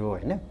थियो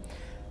होइन,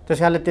 त्यस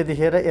कारणले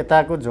त्यतिखेर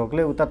यताको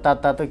झोकले उता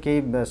तातो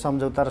केही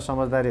सम्झौता र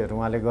समझदारीहरू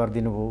उहाँले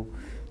गरिदिनु भयो।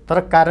 तर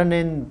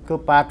कार्यान्वयनको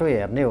पाटो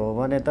हेर्ने हो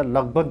भने त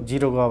लगभग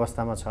जिरोको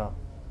अवस्थामा छ।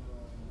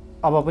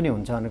 अब पनि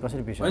हुन्छ भने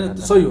कसरी विषय होइन?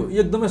 सही हो,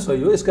 एकदमै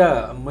सही हो। यसका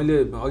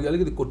मैले अघि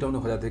अलिकति कोट्याउन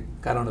खोजेको थिएँ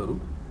कारणहरू।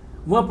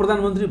 उहाँ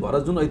प्रधानमन्त्री भएर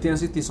जुन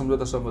ऐतिहासिक ती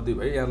सम्झौता सहमति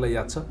भए यहाँलाई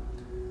याद छ,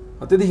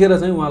 त्यतिखेर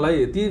चाहिँ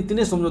उहाँलाई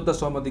तिनै सम्झौता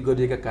सहमति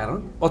गरिएका कारण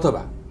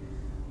अथवा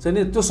चाहिँ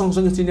नि त्यो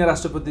सँगसँगै चिनिया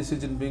राष्ट्रपति सी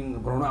जिनपिङ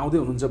भ्रमण आउँदै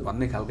हुनुहुन्छ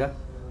भन्ने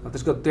खालका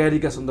त्यसको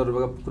तयारीका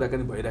सन्दर्भमा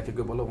कुराकानी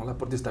भइराखेको बेला उहाँलाई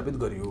प्रतिस्थापित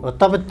गरियो।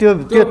 तपाईँ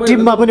त्यो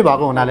टिममा पनि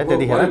भएको हुनाले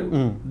त्यतिखेर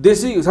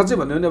देशी साँच्चै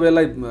भन्यो भने अब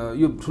यसलाई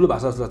यो ठुलो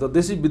भाषा जस्तो लाग्छ,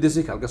 देशी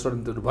विदेशी खालका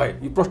षड्यन्त्रहरू भए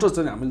यो प्रष्ट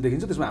चाहिँ हामीले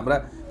देखिन्छ। त्यसमा हाम्रा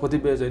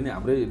कतिपय चाहिँ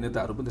हाम्रै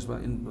नेताहरू पनि त्यसमा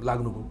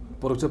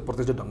लाग्नुभयो, परोक्ष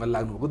प्रत्यक्ष ढङ्गले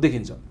लाग्नुभएको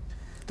देखिन्छ।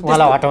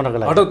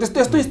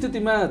 त्यस्तो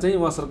स्थितिमा चाहिँ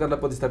उहाँ सरकारलाई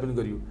प्रतिस्थापन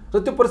गरियो र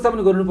त्यो प्रतिस्थापन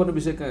गर्नुपर्ने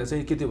विषय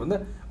चाहिँ के थियो भन्दा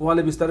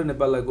उहाँले बिस्तारै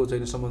नेपालको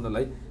चाहिँ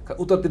सम्बन्धलाई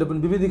उत्तरतिर पनि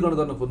विविधीकरण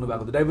गर्न खोज्नु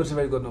भएको थियो,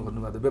 डाइभर्सिफाई गर्न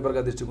खोज्नु भएको थियो,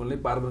 व्यापारका दृष्टिकोणले,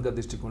 पारम्परिकका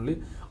दृष्टिकोणले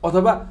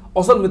अथवा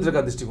असल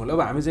मित्रका दृष्टिकोणले।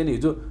 अब हामी चाहिँ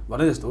हिजो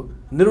भने जस्तो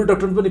नेहरू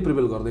डक्ट्रिन पनि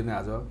प्रिभेल गर्दैन।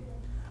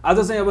 आज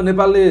चाहिँ अब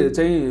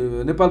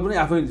नेपाल पनि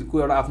आफैको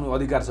एउटा आफ्नो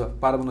अधिकार छ,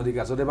 पारम्परिक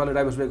अधिकार छ, नेपालले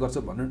डाइभर्सिफाई गर्छ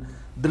भन्ने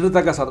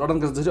दृढताका साथ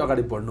अडङ्का जसरी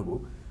अगाडि बढ्नुभयो,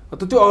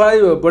 त्यो अगाडि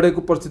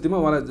बढेको परिस्थितिमा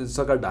उहाँलाई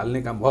सरकार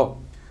ढाल्ने काम भयो।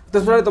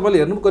 त्यस पछाडि तपाईँले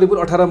हेर्नु करिब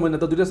 18 महिना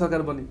त दुईवटा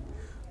सरकार बने,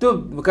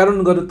 त्यो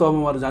कार्यान्वयन गर्ने तहमा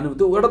उहाँहरू जानु,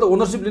 त्यो एउटा त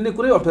ओनरसिप लिने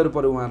कुरै अप्ठ्यारो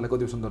पऱ्यो उहाँहरूलाई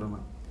कतिपय सन्दर्भमा।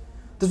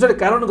 त्यस पछाडि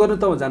कार्यान्वयन गर्ने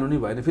तहमा जानु नै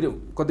भएन। फेरि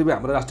कतिपय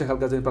हाम्रो राष्ट्रिय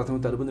खालका चाहिँ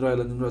प्राथमिकताहरू पनि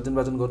रहेला,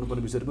 निर्वाचन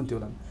गर्नुपर्ने विषयहरू पनि थियो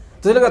होला।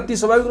 त्यसैले गर्दा ती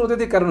स्वाभाविक रूपमा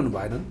त्यति कार्यान्वयन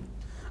भएनन्।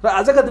 र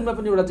आजका दिनमा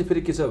पनि एउटा चाहिँ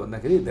फेरि के छ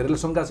भन्दाखेरि धेरैलाई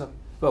शङ्का छ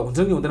वा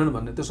हुन्छन् कि हुँदैनन्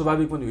भन्ने, त्यो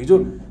स्वाभाविक पनि।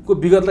 हिजोको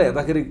विगतलाई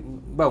हेर्दाखेरि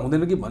वा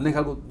हुँदैन कि भन्ने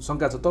खालको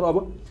शङ्का छ। तर अब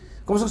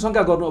कमसेकम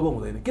शङ्का गर्नु अब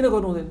हुँदैन। किन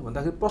गर्नु हुँदैन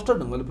भन्दाखेरि प्रष्ट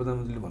ढङ्गले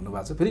प्रधानमन्त्रीले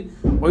भन्नुभएको छ। फेरि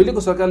अहिलेको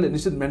सरकारले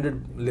निश्चित म्यान्डेट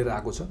लिएर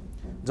आएको छ,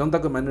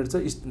 जनताको म्यान्डेट छ,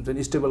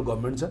 स्टेबल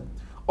गभर्मेन्ट छ।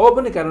 अब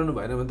पनि कार्यान्वयन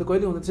भएन भने त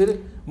कहिले हुँदैन। त्यसैले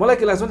मलाई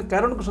के लाग्छ भने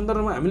कार्यान्वयनको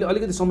सन्दर्भमा हामीले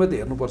अलिकति समय त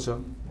हेर्नुपर्छ।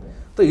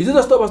 त हिजो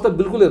जस्तो अवस्था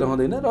बिल्कुलै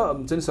रहँदैन र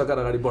चाहिँ सरकार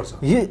अगाडि बढ्छ।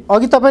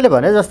 अघि तपाईँले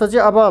भने जस्तो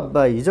चाहिँ अब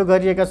हिजो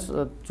गरिएका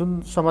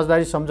जुन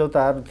समझदारी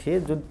सम्झौताहरू थिए,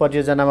 जुन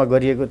परियोजनामा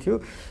गरिएको थियो,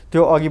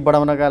 त्यो अघि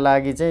बढाउनका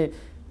लागि चाहिँ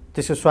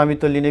त्यसको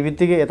स्वामित्व लिने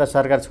बित्तिकै यता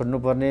सरकार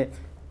छोड्नुपर्ने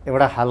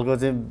एउटा खालको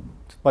चाहिँ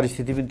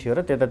परिस्थिति पनि थियो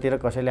र त्यतातिर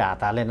कसैले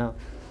हात हालेन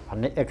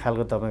भन्ने एक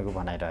खालको तपाईँको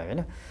भनाइरह्यो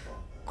होइन।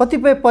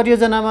 कतिपय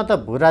परियोजनामा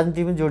त भू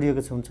राजनीति पनि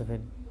जोडिएको हुन्छ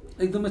फेरि।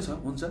 एकदमै छ,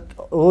 हुन्छ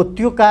हो।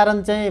 त्यो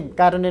कारण चाहिँ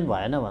कार्यान्वयन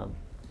भएन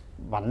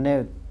भन्ने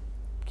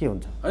के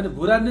हुन्छ? होइन,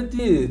 भू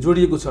राजनीति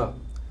जोडिएको छ,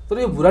 तर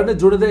यो भू राजनीति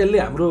जोडिँदा यसले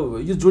हाम्रो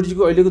यो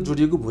अहिलेको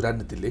जोडिएको भू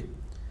राजनीतिले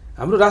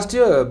हाम्रो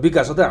राष्ट्रिय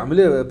विकास अथवा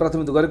हामीले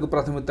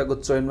प्राथमिकताको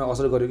चयनमा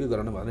असर गर्यो कि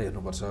गरेन भनेर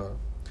हेर्नुपर्छ।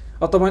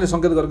 अब तपाईँले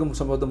सङ्केत गरेको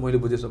सम्भवतः मैले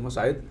बुझेसम्म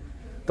सायद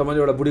तपाईँले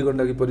एउटा बुढी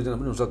गण्डकी परियोजना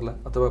पनि हुनसक्ला,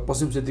 अथवा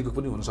पश्चिम सेतीको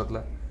पनि हुनसक्ला,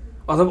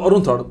 अथवा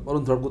अरुण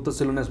थर्डको त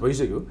शिलान्यास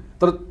भइसक्यो।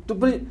 तर त्यो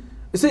पनि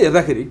यसै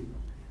हेर्दाखेरि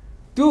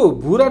त्यो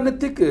भू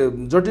राजनीतिक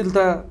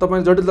जटिलता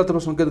तपाईँ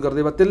सङ्केत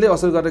गर्दै भए त्यसले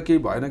असर गरेर केही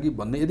भएन कि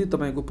भन्ने यदि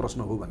तपाईँको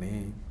प्रश्न हो भने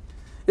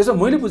यसमा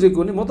मैले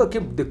बुझेको भने म त के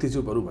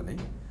देख्दैछु बरु भने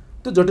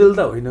त्यो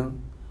जटिलता होइन,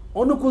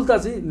 अनुकूलता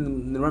चाहिँ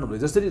निर्माण हुने।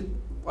 जसरी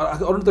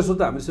अरुण तेस्रो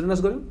त हामीले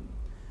शिलान्यास गऱ्यौँ।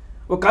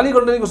 अब काली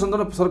गण्डकीको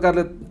सन्दर्भमा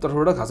सरकारले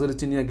तर्फबाट खास गरी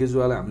चिनिया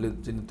गेजुवालाई हामीले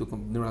चाहिँ त्यो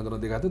निर्माण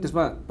गर्न दिएको थियो।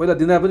 त्यसमा पहिला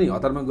दिँदा पनि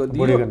हतारमा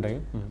दियो,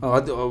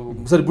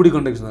 बुढी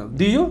गण्डकी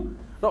दियो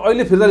र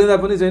अहिले फिर्ता लिँदा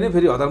पनि चाहिँ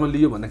फेरि हतारमा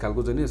लियो भन्ने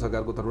खालको चाहिँ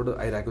सरकारको तर्फबाट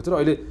आइरहेको छ। र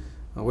अहिले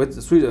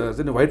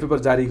व्हाइट पेपर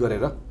जारी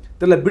गरेर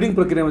त्यसलाई बिडिङ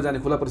प्रक्रियामा जाने,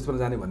 खुला परिस्थितिमा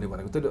जाने भन्ने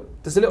भनेको थियो।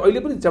 त्यसैले अहिले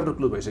पनि च्याप्टर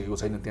क्लोज भइसकेको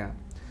छैन त्यहाँ।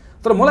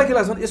 तर मलाई के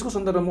लाग्छ भने यसको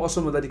सन्दर्भमा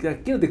असमझदारी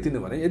किन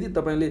देख्दिनँ भने यदि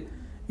तपाईँले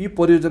यी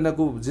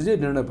परियोजनाको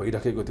जे निर्णय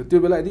भइराखेको थियो त्यो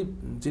बेला यदि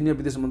चिनिया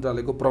विदेश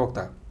मन्त्रालयको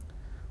प्रवक्ता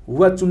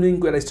हुवा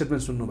चुनिङको एउटा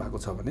स्टेटमेन्ट सुन्नु भएको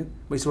छ भने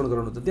म स्मरण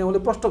गराउनु त्यहाँ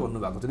उहाँले प्रष्ट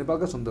भन्नुभएको छ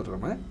नेपालका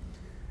सन्दर्भमा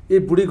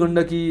बुढी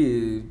गण्डकी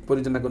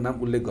परियोजनाको नाम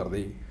उल्लेख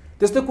गर्दै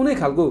त्यस्तो कुनै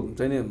खालको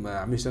चाहिँ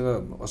हामीसँग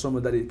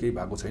असमझदारी केही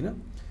भएको छैन।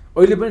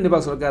 अहिले पनि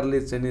नेपाल सरकारले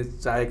चाहिँ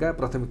चाहेका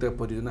प्राथमिकता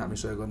परियोजना हामी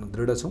सहयोग गर्न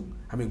दृढ छौँ,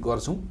 हामी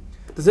गर्छौँ।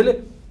 त्यसैले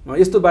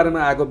यस्तो बारेमा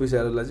आएको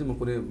विषयहरूलाई चाहिँ म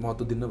कुनै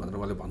महत्त्व दिन्न भनेर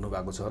उहाँले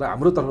भन्नुभएको छ र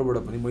हाम्रो तर्फबाट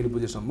पनि मैले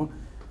बुझेसम्म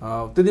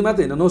त्यति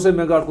मात्रै होइन 900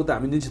 मेगावाटको त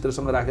हामी निजी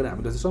क्षेत्रसँग राखेर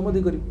हामीले चाहिँ सहमति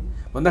गऱ्यौँ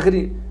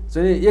भन्दाखेरि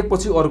चाहिँ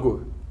एकपछि अर्को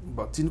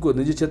चिनको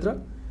निजी क्षेत्र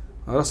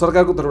र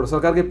सरकारको तर्फबाट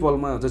सरकारकै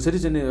पहलमा जसरी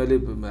चाहिँ अहिले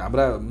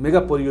हाम्रा मेगा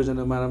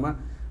परियोजनामा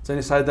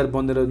चाहिँ साझेदार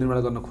बनेर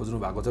निर्माण गर्न खोज्नु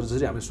भएको छ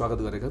जसरी हामीले स्वागत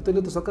गरेका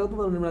त्यसले त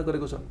सकारात्मक निर्माण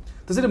गरेको छ।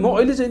 त्यसैले म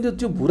अहिले चाहिँ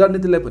त्यो भू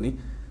राजनीतिलाई पनि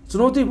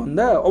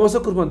चुनौतीभन्दा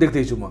आवश्यक रूपमा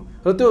देख्दैछु म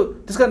र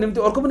त्यसका निम्ति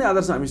अर्को पनि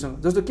आधार छ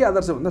हामीसँग। जस्तो के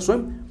आधार छ भन्दा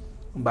स्वयं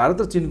भारत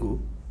र चिनको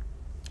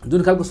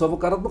जुन खालको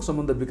सकारात्मक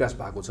सम्बन्ध विकास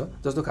भएको छ,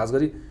 जस्तो खास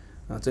गरी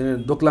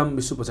चाहिँ दोक्लाम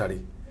विश्व पछाडि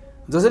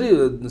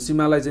जसरी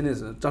सीमालाई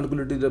चाहिँ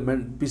ट्रान्क्विलिटी र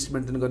पिस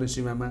मेन्टेन गर्ने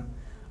सीमामा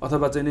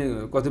अथवा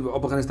चाहिँ कतिपय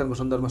अफगानिस्तानको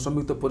सन्दर्भमा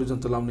संयुक्त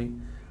परियोजना चलाउने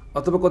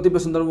अथवा कतिपय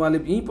सन्दर्भमा उहाँले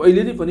यहीँ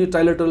अहिले नै पनि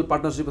ट्राइलेटरल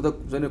पार्टनरसिप अथवा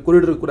चाहिँ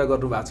कोरिडोरको कुरा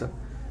गर्नुभएको छ।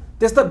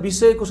 त्यस्ता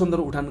विषयको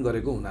सन्दर्भ उठान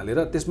गरेको हुनाले र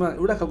त्यसमा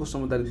एउटा खालको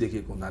समझदारी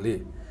देखिएको हुनाले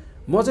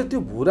म चाहिँ त्यो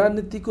भू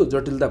राजनीतिको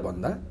जटिलता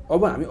भन्दा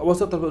अब हामी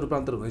अवसरतर्फ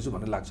रूपान्तर हुनेछु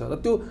भन्ने लाग्छ र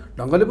त्यो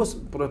ढङ्गले पो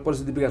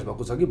परिस्थिति विकास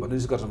भएको छ कि भन्ने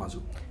निष्कर्षमा छु।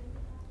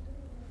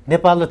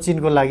 नेपाल र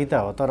चिनको लागि त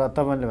हो, तर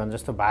तपाईँले भने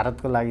जस्तो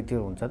भारतको लागि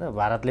त्यो हुन्छ त?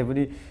 भारतले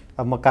पनि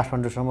अब म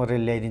काठमाडौँसम्म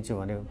रेल ल्याइदिन्छु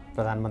भन्यो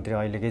प्रधानमन्त्री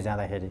अहिलेकै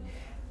जाँदाखेरि,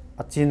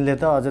 चिनले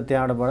त अझ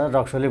त्यहाँबाट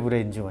रक्सोले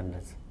पुर्याइदिन्छु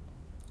भनेर।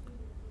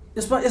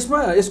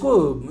 यसको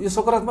यो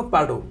सकारात्मक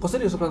पार्ट हो।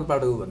 कसरी यो सकारात्मक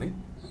पार्ट हो भने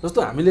जस्तो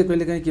हामीले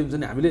कहिलेकाहीँ के हुन्छ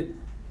भने हामीले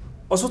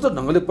अस्वस्थ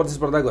ढङ्गले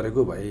प्रतिस्पर्धा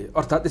गरेको भए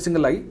अर्थात् यसका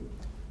लागि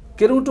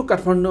केरु टु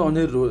काठमाडौँ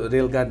आउने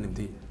रेलका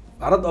निम्ति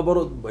भारत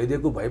अवरोध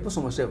भइदिएको भए पो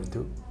समस्या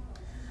हुन्थ्यो,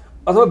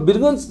 अथवा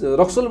वीरगञ्ज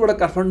रक्सोलबाट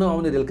काठमाडौँ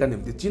आउने रेलका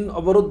निम्ति चीन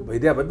अवरोध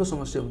भइदिया भए पो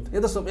समस्या हुन्थ्यो।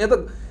 यहाँ त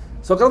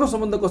सकारात्मक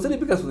सम्बन्ध कसरी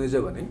विकास हुँदैछ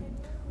भने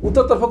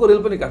उत्तरतर्फको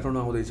रेल पनि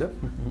काठमाडौँ आउँदैछ,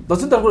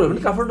 दक्षिणतर्फको रेल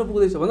पनि काठमाडौँ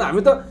पुग्दैछ भन्दा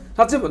हामी त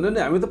साँच्चै भन्यो भने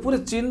हामी त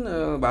पुरै चीन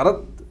भारत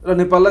र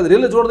नेपाललाई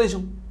रेलले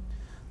जोड्दैछौँ।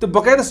 त्यो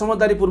बकायदा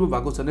समझदारीपूर्वक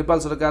भएको छ। नेपाल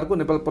सरकारको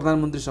नेपाल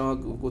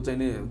प्रधानमन्त्रीसँगको चाहिँ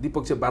नि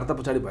द्विपक्षीय वार्ता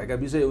पछाडि भएका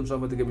विषय हुन्,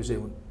 सहमतिका विषय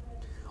हुन्।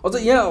 अझ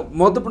यहाँ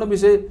महत्त्वपूर्ण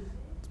विषय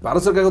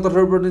भारत सरकारको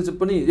तर्फबाट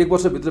पनि 1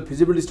 वर्षभित्र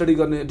फिजिबिलिटी स्टडी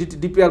गर्ने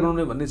डिपिआर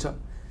बनाउने भन्ने छ।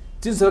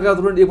 चीन सरकारको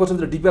तर्फबाट 1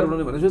 वर्षभित्र डिपिआर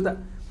बनाउने भन्ने छ।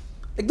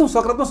 एकदम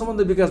सकारात्मक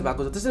सम्बन्ध विकास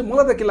भएको छ। त्यसैले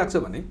मलाई त के लाग्छ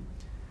भने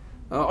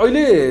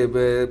अहिले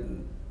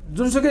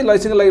जुनसुकै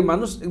लाइसेन्सको लागि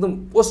मानुस एकदम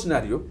पोस्ट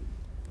सिनारियो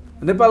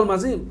नेपालमा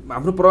चाहिँ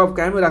हाम्रो प्रभाव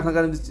कायमै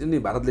राख्नका निम्ति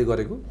भारतले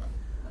गरेको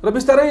र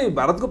बिस्तारै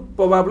भारतको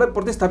प्रभावलाई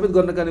प्रतिस्थापित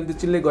गर्नका निम्ति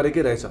चीनले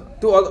गरेकै रहेछ।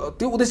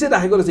 त्यो उद्देश्य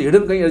राखेको रहेछ,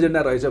 हिडन कहीँ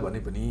एजेन्डा रहेछ भने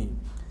पनि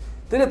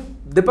त्यसले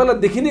नेपाललाई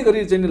देखिने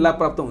गरी चाहिँ लाभ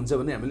प्राप्त हुन्छ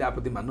भने हामीले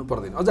आपत्ति मान्नु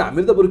पर्दैन। अझ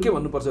हामीले त बरु के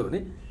भन्नुपर्छ भने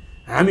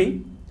हामी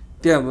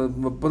त्यहाँ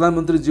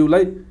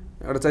प्रधानमन्त्रीज्यूलाई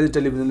एउटा चाहिँ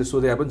टेलिभिजनले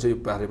सोधेको पनि छ यो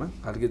बारेमा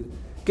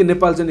के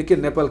नेपाल चाहिँ के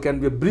Nepal can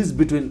be A bridge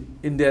between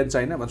India and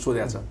China भनेर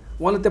सोधेको छ।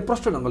 उहाँले त्यहाँ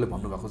प्रष्ट ढङ्गले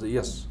भन्नुभएको छ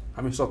यस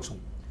हामी सक्छौँ।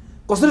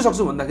 कसरी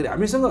सक्छौँ भन्दाखेरि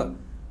हामीसँग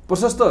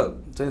प्रशस्त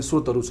चाहिँ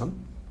स्रोतहरू छन्,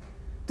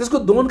 त्यसको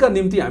दोहनका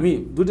निम्ति हामी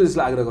दुईवटा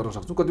देशलाई आग्रह गर्न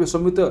सक्छौँ। कतिपय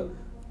संयुक्त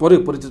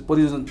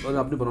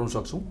परियोजना पनि बनाउन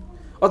सक्छौँ,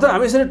 अथवा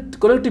हामी यसरी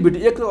कनेक्टिभिटी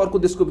एक र अर्को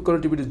देशको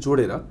कनेक्टिभिटी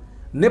जोडेर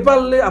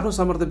नेपालले आफ्नो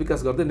सामर्थ्य विकास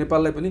गर्दै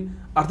नेपाललाई पनि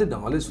आर्थिक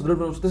ढङ्गले सुदृढ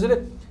बनाउँछ। त्यसैले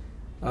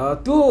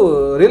त्यो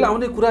रेल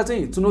आउने कुरा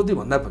चाहिँ चुनौती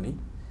भन्दा पनि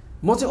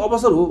म चाहिँ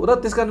अवसर हो र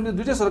त्यसका निम्ति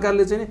दुईटै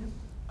सरकारले चाहिँ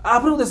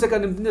आफ्नो उद्देश्यका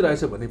निम्ति नै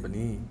रहेछ भने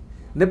पनि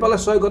नेपाललाई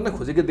सहयोग गर्न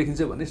खोजेको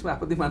देखिन्छ भने यसमा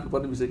आपत्ति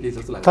मान्नुपर्ने विषय केही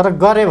जस्तो लाग्छ। तर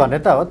गरे भने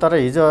त हो, तर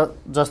हिजो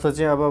जस्तो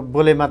चाहिँ अब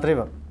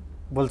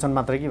बोल्छन्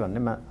मात्रै कि भन्ने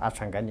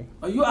आशंका नि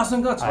यो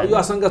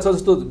आशंका छ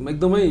जस्तो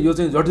एकदमै यो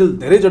चाहिँ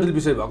धेरै जटिल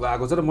विषय भएको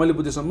आएको छ र मैले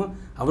बुझेसम्म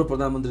हाम्रो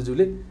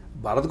प्रधानमन्त्रीज्यूले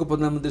भारतको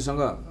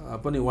प्रधानमन्त्रीसँग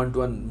पनि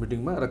 1-to-1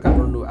 मिटिङमा र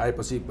काठमाडौँ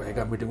आएपछि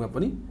भएका मिटिङमा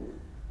पनि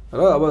र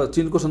अब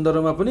चिनको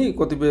सन्दर्भमा पनि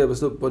कतिपय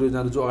यस्तो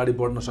परियोजनाहरू जो अगाडि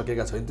बढ्न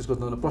सकेका छैन त्यसको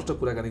सन्दर्भमा प्रष्ट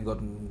कुराकानी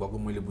गर्नुभएको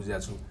मैले बुझेको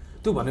छु।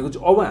 त्यो भनेको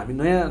चाहिँ अब हामी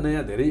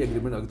नयाँ धेरै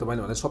एग्रिमेन्ट, अघि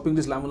तपाईँले भने सपिङ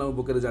लिस्ट लामो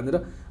बोकेर जाने र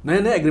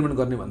नयाँ एग्रिमेन्ट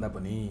गर्ने भन्दा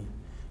पनि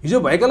हिजो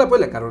भएकालाई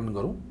पहिला कार्यान्वयन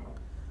गरौँ।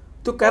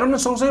 त्यो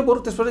कार्यान्वयन सँगसँगै बरु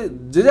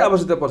त्यसपछि जे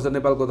आवश्यकता पर्छ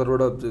नेपालको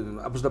तर्फबाट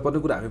आवश्यकता पर्ने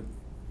कुरा हामी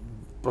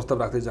प्रस्ताव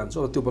राख्दै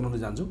जान्छौँ, त्यो बनाउँदै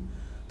जान्छौँ।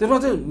 त्यसमा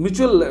चाहिँ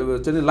म्युचुअल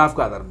चाहिँ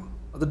लाभको आधारमा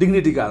अथवा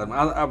डिग्निटीको आधारमा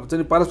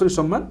चाहिँ पारस्परिक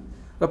सम्मान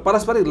र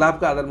पारस्परिक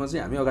लाभका आधारमा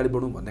चाहिँ हामी अगाडि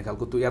बढौँ भन्ने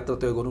खालको त्यो यात्रा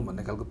तय गरौँ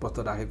भन्ने खालको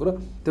प्रस्ताव राखेको र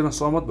त्यसमा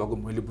सहमत भएको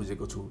मैले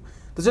बुझेको छु।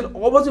 त्यसैले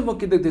अब चाहिँ म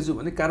के देख्दैछु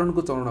भने कानुनको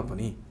चरणमा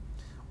पनि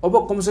अब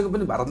कमसेकम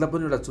पनि भारतलाई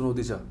पनि एउटा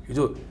चुनौती छ।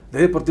 हिजो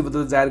धेरै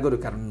प्रतिबद्धता जाहेर गर्यो,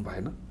 कार्यान्वयन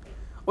भएन।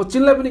 अब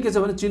चिनलाई पनि के छ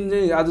भने चिन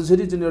चाहिँ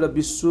आजसरी चाहिँ एउटा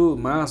विश्व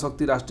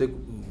महाशक्ति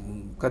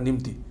राष्ट्रका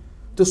निम्ति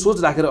त्यो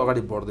सोच राखेर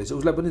अगाडि बढ्दैछ,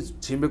 उसलाई पनि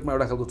छिमेकमा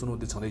एउटा खालको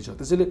चुनौती छँदैछ।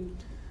 त्यसैले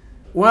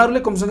उहाँहरूले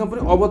कमसेकम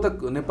पनि अब त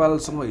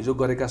नेपालसँग हिजो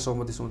गरेका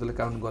सहमतिलाई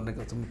कार्यान्वयन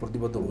गर्ने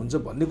प्रतिबद्ध हुन्छ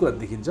भन्ने कुरा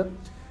देखिन्छ।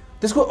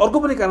 त्यसको अर्को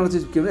पनि कारण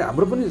चाहिँ के भने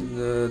हाम्रो पनि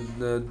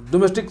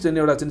डोमेस्टिक चाहिँ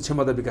एउटा चाहिँ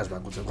क्षमता विकास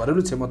भएको छ,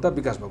 घरेलु क्षमता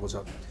विकास भएको छ।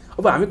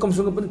 अब हामी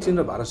कमसेकम पनि चीन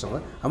र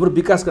भारतसँग हाम्रो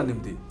विकासका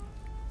निम्ति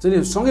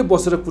चाहिँ सँगै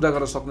बसेर कुरा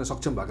गर्न सक्ने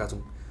सक्षम भएका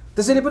छौँ।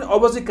 त्यसैले पनि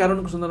अब चाहिँ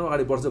कानुनको सन्दर्भमा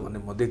अगाडि बढ्छ भन्ने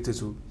म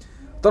देख्दैछु।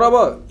 तर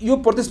अब यो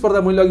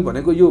प्रतिस्पर्धा मैले अघि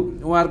भनेको यो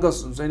उहाँहरूको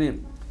चाहिँ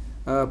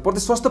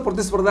स्वस्थ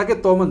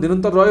प्रतिस्पर्धाकै तहमा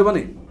निरन्तर रह्यो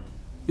भने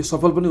यो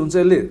सफल पनि हुन्छ,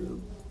 यसले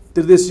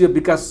त्रिदेशीय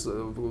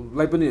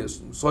विकासलाई पनि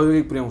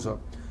सहयोगी पुर्याउँछ।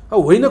 अब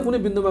होइन कुनै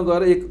बिन्दुमा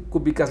गएर एकको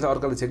विकासलाई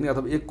अर्काले छेक्ने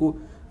अथवा एकको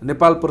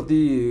नेपालप्रति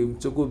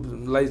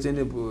चोकोलाई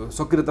चाहिँ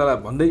सक्रियता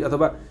भन्दै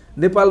अथवा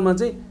नेपालमा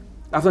चाहिँ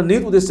आफ्ना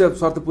निहित उद्देश्य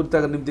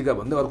स्वार्थपूर्तिका निम्तिका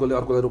भन्दै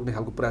अर्कोलाई रोक्ने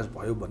खालको प्रयास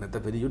भयो भने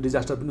त फेरि यो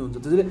डिजास्टर पनि हुन्छ।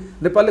 त्यसैले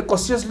नेपालले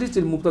कसियसली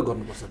चाहिँ मुक्त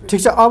गर्नुपर्छ।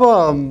 ठिक छ, अब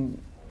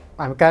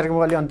हामी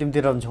कार्यक्रमको अलि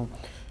अन्तिमतिर हुन्छौँ।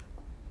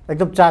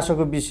 एकदम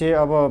चासोको विषय,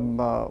 अब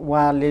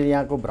उहाँले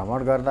यहाँको भ्रमण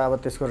गर्दा अब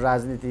त्यसको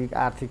राजनीतिक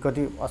आर्थिक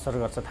कति असर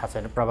गर्छ थाहा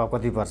छैन, प्रभाव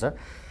कति पर्छ।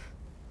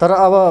 तर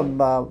अब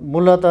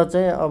मूलत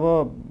चाहिँ अब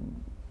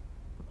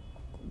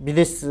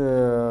विदेश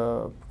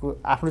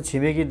आफ्नो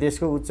छिमेकी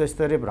देशको उच्च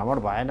स्तरीय भ्रमण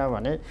भएन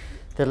भने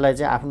त्यसलाई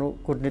चाहिँ आफ्नो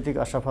कूटनीतिक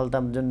असफलता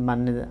जुन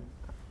मान्ने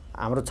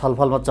हाम्रो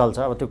छलफलमा चल्छ,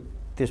 अब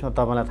त्यसमा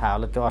तपाईँलाई थाहा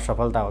होला त्यो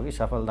असफलता हो कि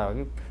सफलता हो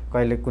कि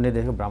कहिले कुनै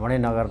देशको भ्रमणै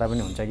नगर्दा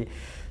पनि हुन्छ कि।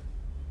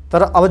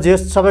 तर अब जे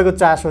सबैको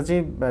चासो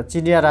चाहिँ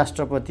चिनिया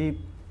राष्ट्रपति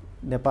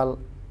नेपाल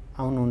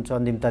आउनुहुन्छ,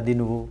 अन्तिमता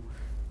दिनुभयो,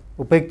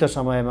 उपयुक्त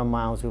समयमा म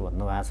आउँछु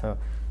भन्नुभएको छ।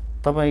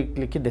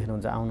 तपाईँले के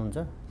देख्नुहुन्छ, आउनुहुन्छ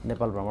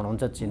नेपाल भ्रमण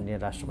हुन्छ चिनिया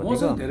राष्ट्रपतिको?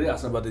 म धेरै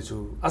आशावादी छु।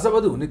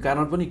 आशावादी हुने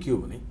कारण पनि के हो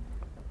भने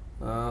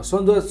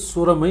सन्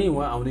 2016मै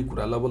उहाँ आउने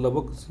कुरा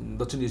लगभग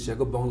दक्षिण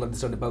एसियाको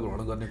बङ्गलादेश र नेपाल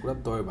भ्रमण गर्ने कुरा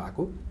तय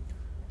भएको।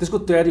 त्यसको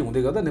तयारी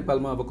हुँदै गर्दा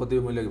नेपालमा अब कति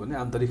मैले भने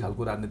आन्तरिक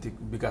खालको राजनीतिक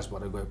विकास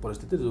भएर गयो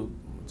परिस्थिति, जो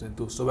चाहिँ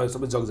त्यो सबै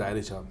जग जाहेरै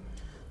छ।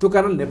 त्यो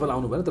कारण नेपाल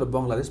आउनु भएन, तर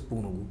बङ्गलादेश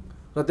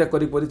पुग्नुभयो र त्यहाँ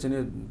करिब चाहिँ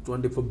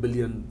 24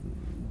 बिलियन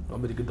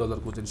अमेरिकी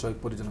डलरको चाहिँ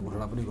सहयोग परियोजना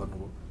घोषणा पनि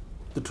गर्नुभयो।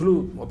 त्यो ठुलो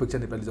अपेक्षा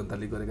नेपाली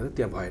जनताले गरेका थिए,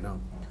 त्यहाँ भएन।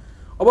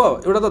 अब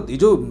एउटा त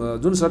हिजो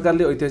जुन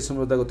सरकारले ऐतिहासिक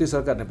सम्झौताको त्यो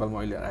सरकार नेपालमा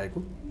अहिले आएको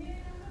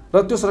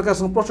र त्यो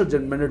सरकारसँग प्रष्ट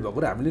म्यान्डेट भएको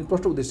र हामीले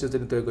प्रष्ट उद्देश्य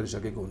चाहिँ तय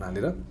गरिसकेको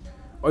हुनाले र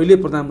अहिले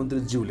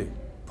प्रधानमन्त्रीज्यूले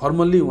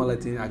फर्मल्ली उहाँलाई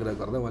चाहिँ आग्रह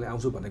गर्दा उहाँले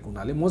आउँछु भनेको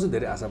हुनाले म चाहिँ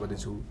धेरै आशावादी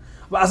छु।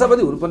 अब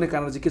आशावादी हुनुपर्ने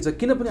कारण चाहिँ के छ,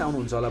 किन पनि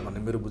आउनुहुन्छ होला भन्ने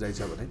मेरो बुझाइ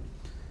छ भने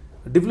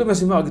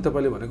डिप्लोमेसीमा अघि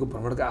तपाईँले भनेको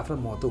भ्रमणका आफ्ना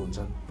महत्त्व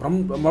हुन्छन्।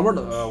 भ्रमण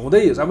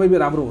हुँदै सबै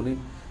राम्रो हुने,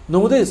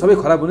 नहुँदै सबै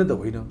खराब हुने त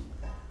होइन।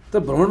 तर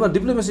भ्रमणमा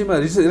डिप्लोमेसीमा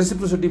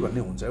रेसिप्रोसिटी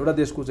भन्ने हुन्छ। एउटा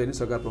देशको चाहिँ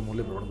सरकार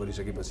प्रमुखले भ्रमण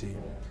गरिसकेपछि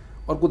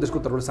अर्को देशको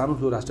तर्फबाट सानो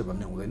ठुलो राष्ट्र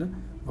भन्ने हुँदैन,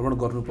 भ्रमण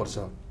गर्नुपर्छ।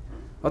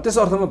 त्यस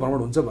अर्थमा भ्रमण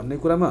हुन्छ भन्ने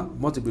कुरामा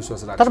म चाहिँ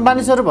विश्वास राख्छु। तर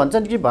मानिसहरू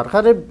भन्छन् कि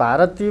भर्खरै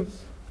भारतीय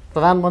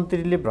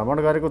प्रधानमन्त्रीले भ्रमण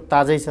गरेको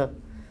ताजै छ,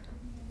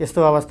 यस्तो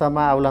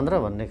अवस्थामा आउलान् र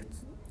भन्ने,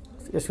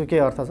 यसको के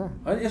अर्थ छ?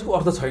 होइन, यसको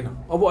अर्थ छैन।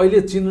 अब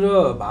अहिले चीन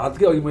र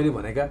भारतकै अघि मैले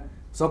भनेका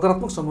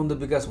सकारात्मक सम्बन्ध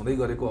विकास हुँदै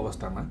गरेको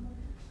अवस्थामा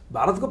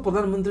भारतको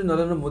प्रधानमन्त्री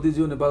नरेन्द्र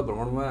मोदीज्यू नेपाल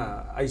भ्रमणमा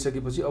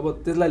आइसकेपछि अब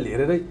त्यसलाई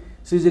हेरेरै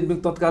सी जिनपिङ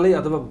तत्कालै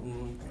अथवा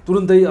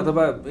तुरुन्तै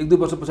अथवा 1-2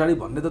 वर्ष पछाडि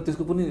भन्ने त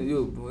त्यसको पनि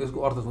यसको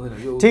अर्थ हुँदैन।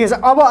 यो ठिकै छ।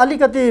 अब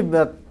अलिकति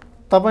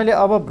तपाईँले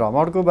अब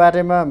भ्रमणको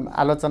बारेमा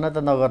आलोचना त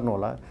नगर्नु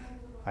होला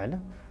होइन,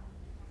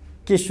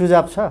 के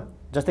सुझाव छ?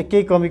 जस्तै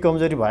केही कमी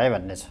कमजोरी भयो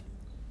भन्ने छ,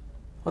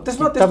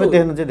 त्यसमा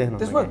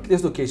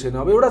त्यस्तो केही छैन।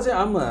 अब एउटा चाहिँ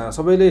आम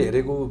सबैले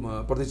हेरेको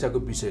प्रतीक्षाको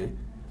विषय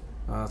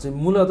चाहिँ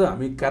मूलतः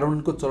हामी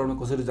कार्यान्वयनको चरणमा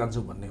कसरी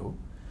जान्छौँ भन्ने हो।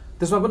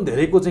 त्यसमा पनि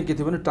धेरैको चाहिँ के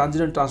थियो भने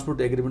ट्रान्जिट एन्ड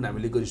ट्रान्सपोर्ट एग्रिमेन्ट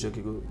हामीले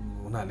गरिसकेको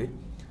हुनाले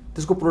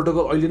त्यसको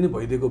प्रोटोकल अहिले नै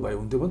भइदिएको भए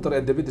हुन्थ्यो भने, तर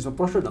यद्यपि त्यसमा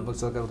प्रष्ट ढङ्गले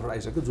सरकारको तर्फबाट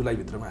आइसक्यो।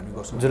 जुलाईभित्रमा हामी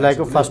गर्छौँ,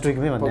 जुलाईको फर्स्ट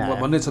विकमै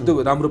भन्ने छ। त्यो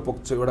राम्रो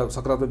पक्ष, एउटा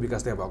सकारात्मक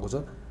विकास त्यहाँ भएको छ।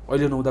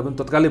 अहिले नहुँदा पनि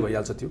तत्कालै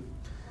भइहाल्छ त्यो।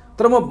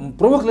 तर म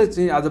प्रमुखले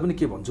चाहिँ आज पनि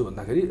के भन्छु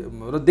भन्दाखेरि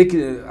र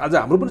आज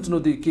हाम्रो पनि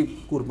चुनौती के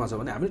रूपमा छ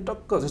भने हामीले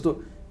टक्क जस्तो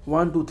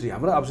 1, 2, 3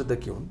 हाम्रो आवश्यकता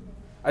के हुन्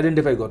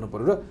आइडेन्टिफाई गर्नु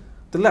पऱ्यो र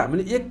त्यसलाई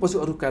हामीले एकपछि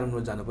अरू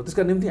कार्यान्वयन जानु पऱ्यो।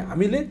 त्यसका निम्ति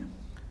हामीले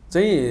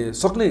चाहिँ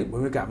सक्ने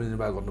भूमिका हामीले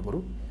निर्वाह गर्नु पऱ्यो।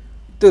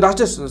 त्यो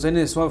राष्ट्रिय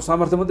चाहिँ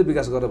सामर्थ्य मात्रै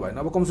विकास गरेर भएन।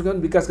 अब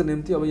कमसेकम विकासका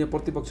निम्ति अब यहाँ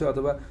प्रतिपक्ष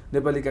अथवा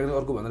नेपाली काङ्ग्रेस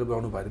अर्को भनेर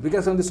बनाउनु भएन।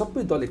 विकासका निम्ति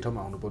सबै दल एक ठाउँमा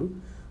आउनु पऱ्यो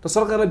र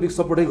सरकारलाई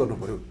सपोर्टै गर्नु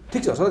पऱ्यो।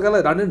 ठिक छ,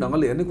 सरकारलाई राजनीतिक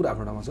ढङ्गले हेर्ने कुरा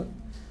आफ्नो ठाउँमा छ,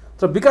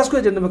 तर विकासको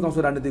एजेन्डामा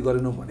कमसेकम राजनीति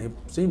गरेनौँ भने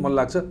चाहिँ मलाई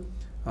लाग्छ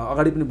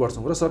अगाडि पनि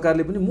बढ्छौँ र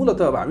सरकारले पनि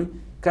मूलतः अब हामी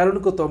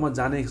कार्यान्वयनको तहमा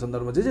जाने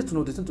सन्दर्भमा जे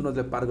चुनौती छन्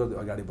चुनौतीलाई पार गर्दै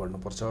अगाडि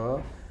बढ्नुपर्छ।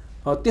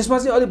 त्यसमा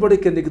चाहिँ अलिक बढी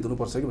केन्द्रीकृत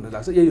हुनुपर्छ कि भन्ने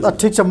लाग्छ। यही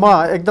ठिक छ, म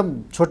एकदम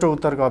छोटो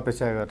उत्तरको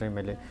अपेक्षा गरेँ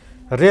मैले।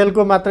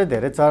 रेलको मात्रै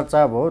धेरै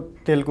चर्चा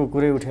भयो, तेलको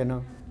कुरै उठेन।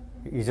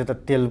 हिजो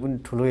त तेल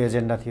पनि ठुलो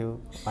एजेन्डा थियो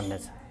भन्ने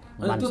छ।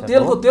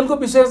 तेलको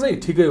विषय चाहिँ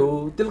ठिकै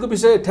हो। तेलको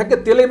विषय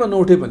ठ्याक्कै तेलैमा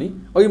नउठे पनि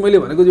अघि मैले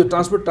भनेको यो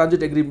ट्रान्सपोर्ट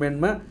ट्रान्जिट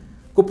एग्रिमेन्टमा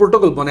को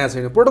प्रोटोकल बनाएको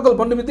छैन। प्रोटोकल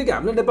बन्ने बित्तिकै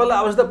हामीले नेपाललाई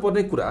आवश्यकता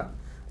पर्ने कुरा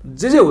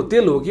जे हो,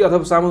 तेल हो कि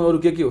अथवा सामान अरू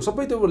के हो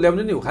सबै त्यो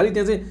ल्याउने नै हो। खालि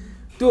त्यहाँ चाहिँ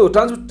त्यो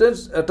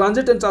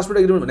ट्रान्जिट एन्ड ट्रान्सपोर्ट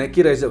एग्रिमेन्ट भनेको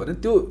के रहेछ भने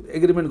त्यो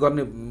एग्रिमेन्ट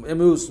गर्ने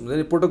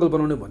एमयू प्रोटोकल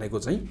बनाउने भनेको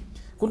चाहिँ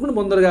कुन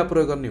बन्दरगाह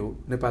प्रयोग गर्ने हो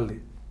नेपालले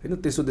होइन,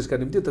 त्यसो देशका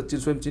निम्ति त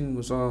स्वयं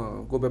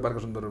चीनसँगको व्यापारको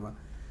सन्दर्भमा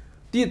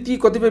ती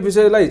कतिपय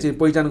विषयलाई चाहिँ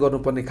पहिचान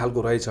गर्नुपर्ने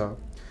खालको रहेछ।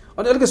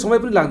 अनि अलिकति समय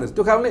पनि लाग्दैन।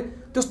 त्यो कारणले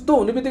त्यस्तो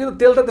हुने बित्तिकै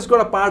तेल त त्यसको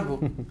एउटा पार्ट हो।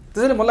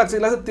 त्यसैले मलाई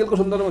लाग्छ तेलको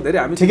सन्दर्भमा धेरै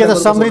हामी ठिकै छ।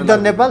 समृद्ध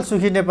नेपाल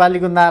सुखी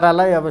नेपालीको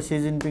नारालाई अब सी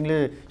जिनपिङले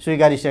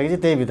स्वीकारिसकेपछि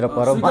त्यही भित्र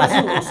परौँ।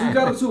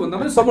 स्वीकार छु भन्दा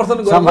पनि समर्थन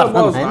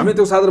गरेर हामी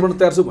त्यो साधारण बन्न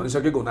तयार छु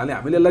भनिसकेको हुनाले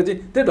हामीले यसलाई चाहिँ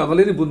त्यही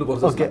ढङ्गले नै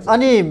बुझ्नुपर्छ। ओके,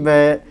 अनि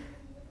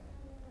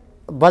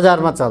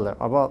बजारमा चल्यो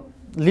अब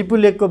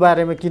लिपुलेकको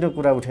बारेमा किन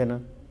कुरा उठेन,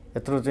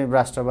 यत्रो चाहिँ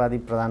राष्ट्रवादी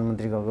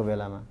प्रधानमन्त्री गएको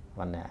बेलामा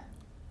भन्ने आयो।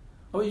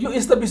 अब यो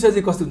यस्ता विषय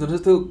चाहिँ कस्तो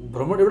हुन्छ त्यो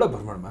भ्रमण एउटा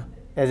भ्रमणमा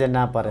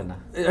एजेन्डा परेन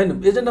होइन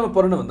एजेन्डामा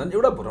परेन भन्दा नि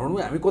एउटा भ्रमणमा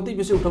हामी कति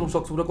विषय उठाउन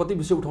सक्छौँ र कति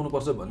विषय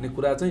उठाउनुपर्छ भन्ने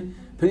कुरा चाहिँ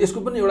फेरि यसको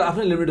पनि एउटा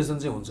आफ्नै लिमिटेसन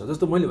चाहिँ हुन्छ।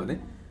 जस्तो मैले भने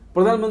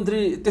प्रधानमन्त्री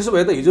त्यसो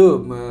भए त हिजो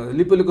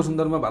लिपोलेको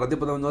सन्दर्भमा भारतीय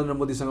प्रधानमन्त्री नरेन्द्र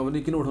मोदीसँग पनि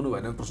किन उठाउनु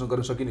भएन प्रश्न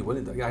गर्न सकिने भयो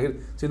नि त। आखिर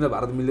चीन र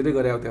भारत मिलेरै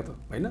गरे त्यहाँ त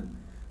होइन,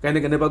 काहीँ न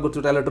काहीँ नेपालको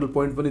ट्राइलेटरल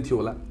पोइन्ट पनि थियो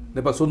होला,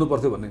 नेपाल सोध्नु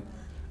पर्थ्यो भन्ने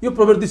यो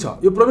प्रवृत्ति छ।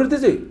 यो प्रवृत्ति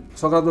चाहिँ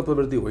सकारात्मक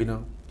प्रवृत्ति होइन।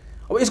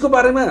 अब यसको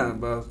बारेमा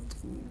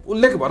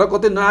उल्लेख भएर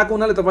कतै नआएको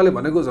हुनाले तपाईँले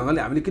भनेको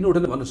सँगले हामीले किन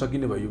उठाउने भन्न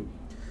सकिने भयो।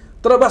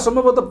 तर अब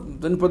सम्भवतः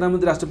जुन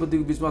प्रधानमन्त्री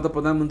राष्ट्रपतिको बिचमा अथवा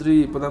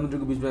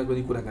प्रधानमन्त्रीको बिचमा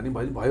पनि कुराकानी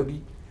भयो कि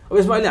अब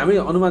यसमा अहिले हामी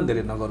अनुमान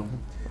धेरै नगरौँ।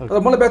 तर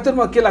मलाई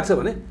व्यक्तिगतमा के लाग्छ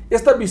भने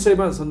यस्ता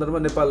विषयमा सन्दर्भमा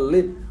नेपालले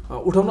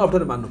उठाउन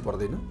अप्ठ्यारो मान्नु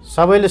पर्दैन।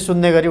 सबैले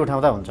सुन्ने गरी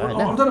उठाउँदा हुन्छ होइन,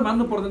 अप्ठ्यारो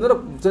मान्नु पर्दैन र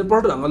चाहिँ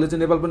प्रष्ट ढङ्गले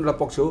चाहिँ नेपाल पनि एउटा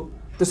पक्ष हो,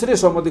 त्यसरी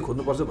सहमति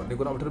खोज्नुपर्छ भन्ने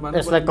कुरा अप्ठ्यारो मान्नु।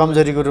 यसलाई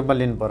कमजोरीको रूपमा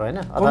लिनु पर्यो होइन,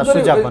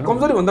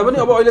 कमजोरी भन्दा पनि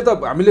अब अहिले त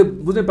हामीले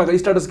बुझ्नै पाएको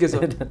स्ट्याटस के छ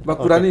बा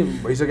कुरा नि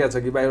भइसकेको छ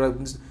कि बा एउटा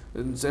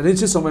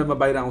निश्चित समयमा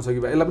बाहिर आउँछ कि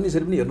बा यसलाई पनि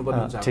यसरी पनि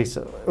हेर्नुपर्ने हुन्छ। ठिक छ,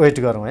 वेट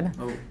गरौँ होइन।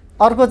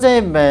 अर्को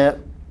चाहिँ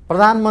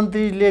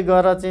प्रधानमन्त्रीले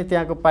गएर चाहिँ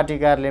त्यहाँको पार्टी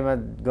कार्यालयमा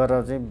गएर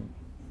चाहिँ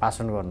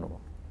भाषण गर्नु हो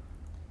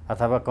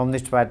अथवा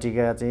कम्युनिस्ट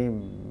पार्टीका चाहिँ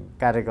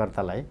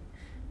कार्यकर्तालाई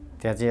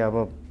त्यहाँ चाहिँ अब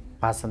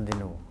भाषण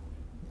दिनु हो,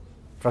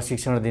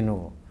 प्रशिक्षण दिनु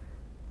हो।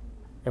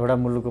 एउटा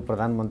मुलुकको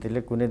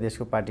प्रधानमन्त्रीले कुनै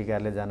देशको पार्टी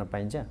कार्यालय जान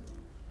पाइन्छ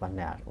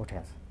भन्ने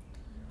उठाएको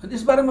छ। अनि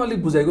यसबारेमा अलिक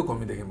बुझाइको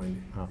कमी देखेँ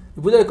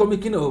मैले। बुझाइको कमी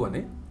किन हो भने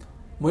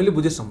मैले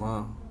बुझेसम्म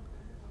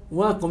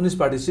उहाँ कम्युनिस्ट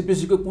पार्टी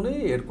सिपिसीको कुनै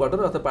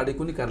हेडक्वार्टर अथवा पार्टी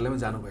कुनै कार्यालयमा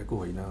जानुभएको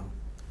होइन।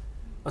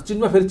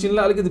 चीनमा फेरि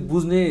चीनलाई अलिकति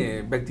बुझ्ने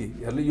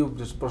व्यक्तिहरूले यो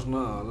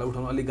प्रश्नलाई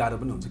उठाउन अलिक गाह्रो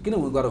पनि हुन्छ। किन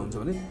गाह्रो हुन्छ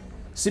भने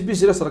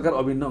सिपिसी र सरकार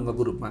अभिन्न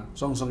अङ्गको रूपमा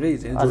सँगसँगै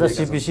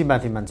सिपिसी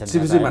माथि मान्छन्,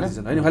 सिपिसी माथि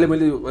छन् होइन, खालि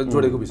मैले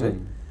जोडेको विषय।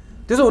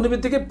 त्यसो हुने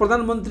बित्तिकै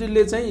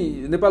प्रधानमन्त्रीले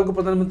चाहिँ नेपालको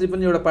प्रधानमन्त्री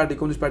पनि एउटा पार्टी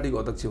कम्युनिस्ट पार्टीको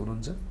अध्यक्ष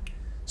हुनुहुन्छ,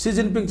 सी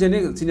जिनपिङ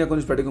चाहिँ चिनिया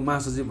कम्युनिस्ट पार्टीको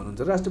महासचिव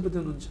हुनुहुन्छ, राष्ट्रपति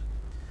हुनुहुन्छ।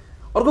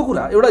 अर्को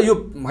कुरा एउटा यो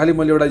खालि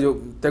मैले एउटा यो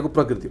त्यहाँको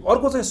प्रकृति।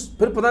 अर्को चाहिँ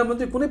फेरि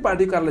प्रधानमन्त्री कुनै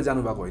पार्टी कार्यालय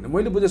जानुभएको होइन,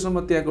 मैले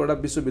बुझेसम्म त्यहाँको एउटा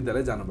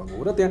विश्वविद्यालय जानुभएको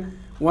हो र त्यहाँ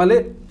उहाँले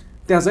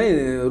त्यहाँ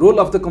चाहिँ role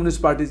of the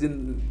communist party चाहिँ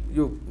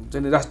यो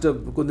चाहिँ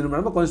राष्ट्रको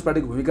निर्माणमा कम्युनिस्ट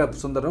पार्टीको भूमिका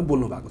सन्दर्भमा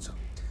बोल्नु भएको छ।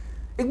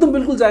 एकदम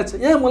बिल्कुल जायज छ।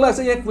 यहाँ मलाई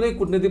चाहिँ यहाँ कुनै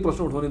कुटनीतिक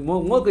प्रश्न उठाउने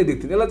म कहीँ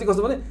देख्थिनँ। यसलाई चाहिँ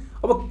कस्तो भने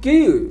अब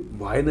केही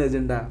भएन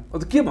एजेन्डा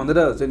अथवा के भनेर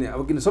चाहिँ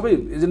अब किन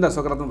सबै एजेन्डा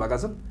सकारात्मक भएका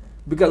छन्,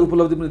 विकास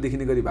उपलब्धि पनि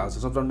देखिने गरी भएको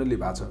छ, सब्सटेन्टिभली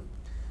भएको छ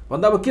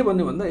भन्दा अब के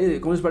भन्ने भन्दा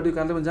कम्युनिस्ट पार्टीको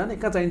कार्यालयमा जाने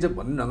कहाँ चाहिन्छ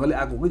भन्ने ढङ्गले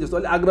आएको हो कि जस्तो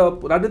अलिक आग्रह,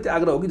 राजनीतिक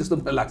आग्रह हो कि जस्तो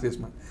मलाई लाग्छ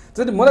यसमा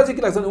चाहिँ। मलाई चाहिँ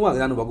के लाग्छ भने उहाँ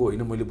जानुभएको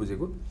होइन मैले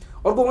बुझेको।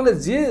 अर्को उहाँले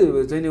जे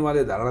चाहिँ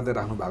उहाँले धारणा त्यहाँ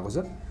राख्नु भएको छ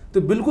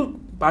त्यो बिल्कुल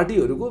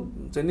पार्टीहरूको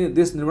चाहिँ नि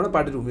देश निर्माण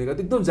पार्टीको भूमिका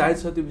एकदम जायज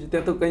छ। त्यो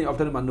त्यहाँ त कहीँ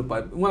अप्ठ्यारो मान्नु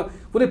पाए उहाँ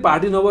कुनै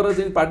पार्टी नभएर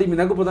चाहिँ पार्टी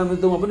बिनाको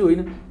प्रधानमन्त्री त उहाँ पनि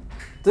होइन।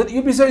 त्यसरी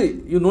यो विषय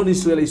यो नन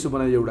इस्यु यसलाई इस्यु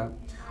बनायो एउटा।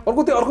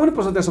 अर्को त्यो अर्को पनि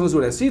प्रश्न त्यहाँसँग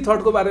जोड्यो, सी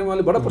थर्डको बारेमा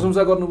उहाँले बडा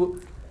प्रशंसा गर्नुभयो।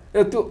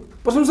 त्यो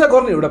प्रशंसा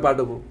गर्ने एउटा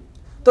पाटो हो,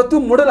 तर त्यो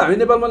मोडल हामी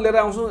नेपालमा लिएर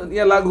आउँछौँ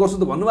यहाँ लागू गर्छौँ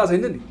त भन्नुभएको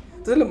छैन नि।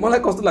 त्यसैले मलाई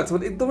कस्तो लाग्छ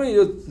भने एकदमै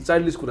यो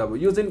चाइल्डिस कुरा भयो।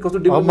 यो चाहिँ कस्तो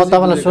म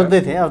तपाईँलाई सोध्दै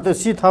थिएँ अब त्यो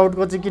सी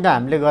थर्डको चाहिँ किन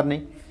हामीले गर्ने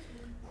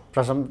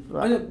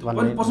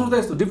प्रशंसा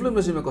यस्तो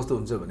डिप्लोमेसीमा कस्तो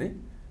हुन्छ भने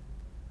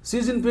सी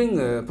जिनपिङ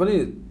पनि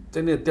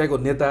चाहिँ त्यहाँको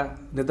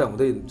नेता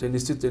हुँदै चाहिँ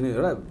निश्चित चाहिँ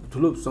एउटा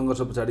ठुलो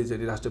सङ्घर्ष पछाडि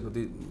चाहिँ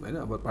राष्ट्रपति होइन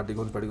अब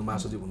कम्युनिस्ट पार्टीको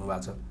महासचिव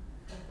हुनुभएको छ।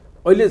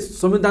 अहिले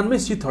संविधानमै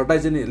सी थर्डलाई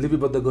चाहिँ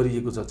लिपिबद्ध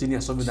गरिएको छ, चिनिया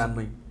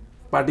संविधानमै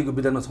पार्टीको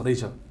विधानमा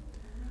छँदैछ।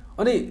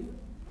 अनि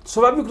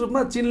स्वाभाविक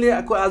रूपमा चिनले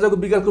आजको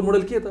विकासको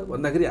मोडल के त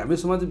भन्दाखेरि हामी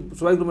समाज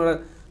स्वाभाविक रूपमा एउटा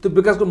त्यो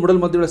विकासको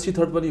मोडलमध्ये एउटा सी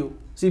थर्ड पनि हो,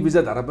 सी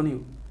विचारधारा पनि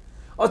हो।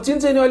 अब चिन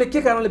चाहिँ अहिले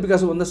के कारणले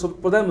विकास हो भन्दा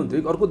प्रधानमन्त्री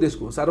अर्को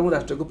देशको सार्वभौम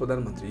राष्ट्रको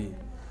प्रधानमन्त्री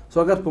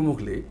सरकार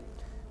प्रमुखले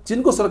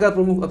चिनको सरकार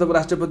प्रमुख अथवा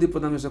राष्ट्रपति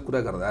प्रधानमन्त्रीसँग कुरा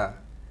गर्दा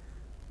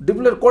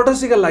डिप्लोमेट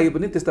कर्टसीका लागि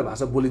पनि त्यस्ता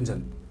भाषा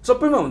बोलिन्छन्,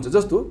 सबैमा हुन्छ।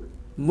 जस्तो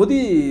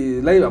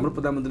मोदीलाई हाम्रो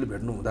प्रधानमन्त्रीले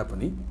भेट्नु हुँदा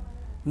पनि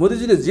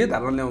मोदीजीले जे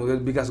धारणा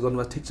ल्याउनु विकास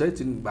गर्नुभएको ठिक छ,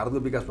 चिन भारतको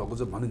विकास भएको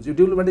छ भनिन्छ, यो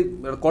डिप्लोमेटिक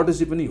एउटा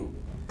कर्टेसी पनि हो।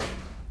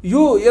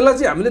 यो यसलाई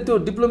चाहिँ हामीले त्यो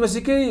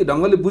डिप्लोमेसीकै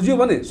ढङ्गले बुझ्यो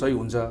भने सही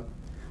हुन्छ।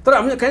 तर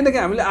हामीले काहीँ न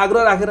काहीँ हामीले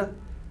आग्रह राखेर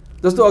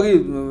जस्तो अघि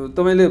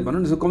तपाईँले भन्नु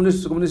नि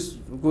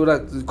कम्युनिस्टको एउटा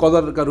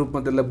कदरका रूपमा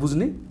त्यसलाई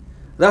बुझ्ने,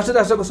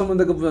 राष्ट्रको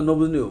सम्बन्धको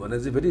नबुझ्ने हो भने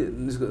चाहिँ फेरि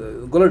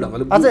गलत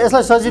ढङ्गले। अझ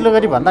यसलाई सजिलो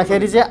गरी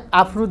भन्दाखेरि चाहिँ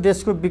आफ्नो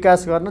देशको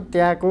विकास गर्न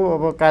त्यहाँको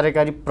अब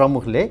कार्यकारी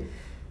प्रमुखले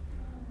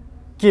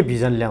के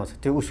भिजन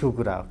ल्याउँछ त्यो उसको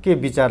कुरा हो, के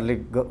विचारले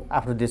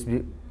आफ्नो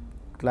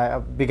देशलाई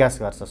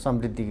विकास गर्छ,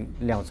 समृद्धि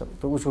ल्याउँछ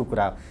त्यो उसको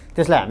कुरा हो।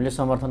 त्यसलाई हामीले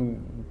समर्थन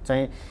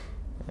चाहिँ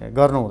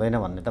गर्नु हुँदैन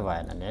भन्ने त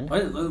भएन नि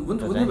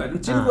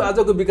होइन। चिनको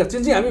आजको विकास चिन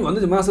चाहिँ हामी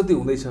भन्दै महाशक्ति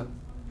हुँदैछ,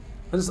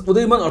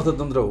 उदयमान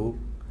अर्थतन्त्र हो।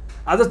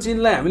 आज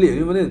चिनलाई हामीले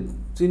हेऱ्यौँ भने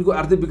चिनको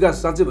आर्थिक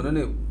विकास साँच्चै भन्यो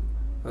भने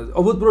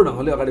अभूतपूर्व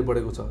ढङ्गले अगाडि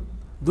बढेको छ,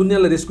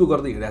 दुनियाँलाई रेस्क्यु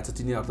गर्दै हिँडेको छ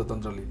चिनिया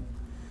अर्थतन्त्रले।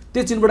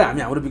 त्यो चिनबाट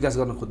हामी हाम्रो विकास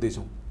गर्न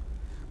खोज्दैछौँ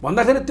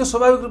भन्दाखेरि त्यो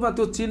स्वाभाविक रूपमा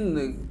त्यो चिन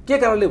के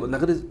कारणले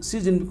भन्दाखेरि सी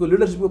जिनपिङको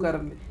लिडरसिपको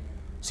कारणले,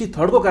 सी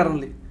थर्डको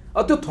कारणले।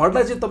 अब त्यो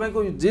थर्डलाई चाहिँ तपाईँको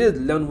जे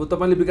ल्याउनु भयो,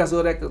 तपाईँले विकास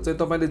गरेर चाहिँ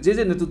तपाईँले जे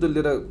नेतृत्व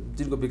लिएर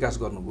चिनको विकास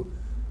गर्नुभयो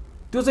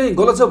त्यो चाहिँ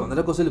गलत छ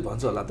भनेर कसैले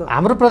भन्छ होला त।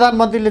 हाम्रो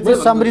प्रधानमन्त्रीले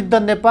चाहिँ समृद्ध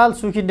नेपाल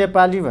सुखी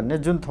नेपाली भन्ने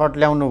जुन थट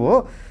ल्याउनु भयो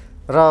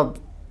र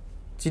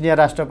चिनिया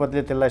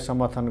राष्ट्रपतिले त्यसलाई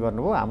समर्थन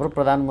गर्नुभयो, हाम्रो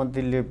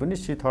प्रधानमन्त्रीले पनि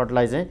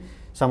C3लाई चाहिँ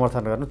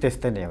समर्थन गर्नु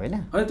त्यस्तै नै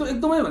होइन? अनि त्यो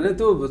एकदमै भने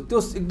त्यो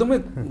एकदमै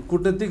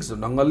कूटनीतिक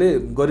ढङ्गले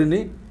गरिने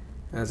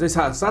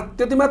चाहिँ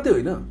त्यति मात्रै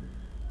होइन,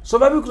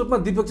 स्वाभाविक रूपमा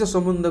द्विपक्षीय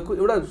सम्बन्धको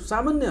एउटा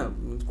सामान्य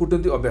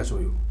कूटनीतिक अभ्यास हो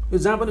यो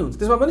जहाँ पनि हुन्छ।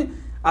 त्यसमा पनि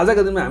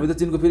आजका दिनमा हामी त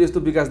चिनको फेरि यस्तो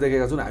विकास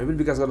देखेका छौँ, हामी पनि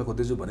विकास गर्न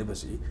खोज्दैछौँ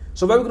भनेपछि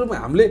स्वाभाविक रूपमा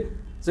हामीले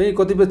चाहिँ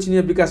कतिपय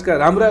चिनिया विकासका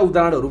राम्रा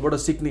उदाहरणहरूबाट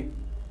सिक्ने,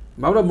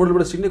 हाम्रा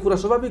मोडलबाट सिक्ने कुरा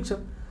स्वाभाविक छ।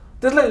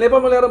 त्यसलाई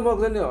नेपालमा ल्याएर म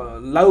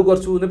चाहिँ लागू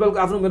गर्छु, नेपालको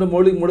आफ्नो मेरो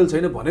मौलिक मोडल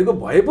छैन भनेको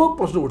भए पो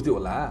प्रश्न उठ्थ्यो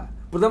होला।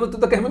 प्रधानमन्त्री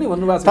त कहीँ पनि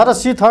भन्नुभएको छ। तर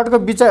C3को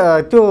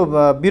त्यो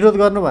विरोध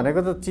गर्नु भनेको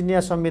त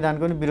चिनिया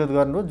संविधानको पनि विरोध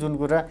गर्नु हो, जुन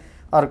कुरा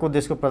अर्को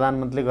देशको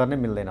प्रधानमन्त्रीले गर्नै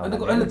मिल्दैन।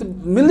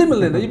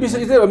 मिल्दैन यो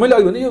विषय मैले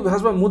अघि भने यो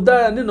खासमा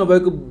मुद्दा नै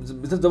नभएको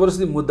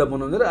जबरजस्ती मुद्दा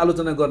बनाउने र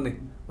आलोचना गर्ने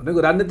भनेको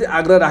राजनीतिक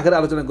आग्रह राखेर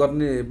आलोचना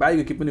गर्ने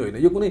बाहेक के पनि होइन।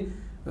 यो कुनै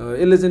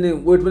यसले चाहिँ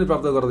वेट पनि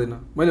प्राप्त गर्दैन।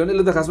 मैले भने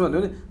यसले त खासमा भन्यो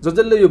भने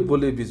जसले यो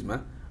बोले बिचमा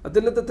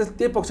त्यसले त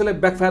त्यही पक्षलाई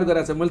ब्याकफायर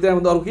गरेको छ। मैले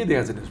त्यहाँभन्दा अरू केही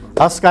देखाएको छैन यसमा।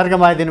 हस्,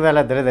 कार्यक्रम आइदिनु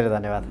भएलाई धेरै धेरै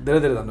धन्यवाद। धेरै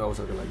धेरै धन्यवाद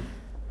अवसरको लागि।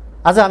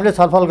 आज हामीले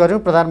छलफल गऱ्यौँ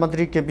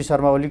प्रधानमन्त्री केपी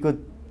शर्मा ओलीको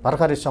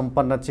भर्खरै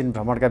सम्पन्न चीन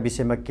भ्रमणका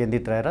विषयमा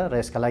केन्द्रित रहेर, र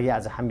यसका लागि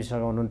आज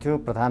हामीसँग हुनुहुन्थ्यो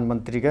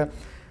प्रधानमन्त्रीका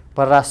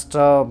परराष्ट्र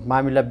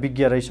मामिला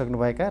विज्ञ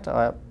रहिसक्नुभएका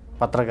र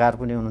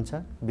पत्रकार पनि हुनुहुन्छ,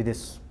 विदेश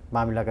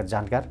मामिलाका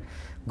जानकार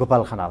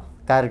गोपाल खनाल।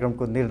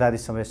 कार्यक्रमको निर्धारित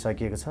समय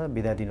सकिएको छ,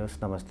 बिदा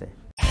दिनुहोस्,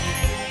 नमस्ते।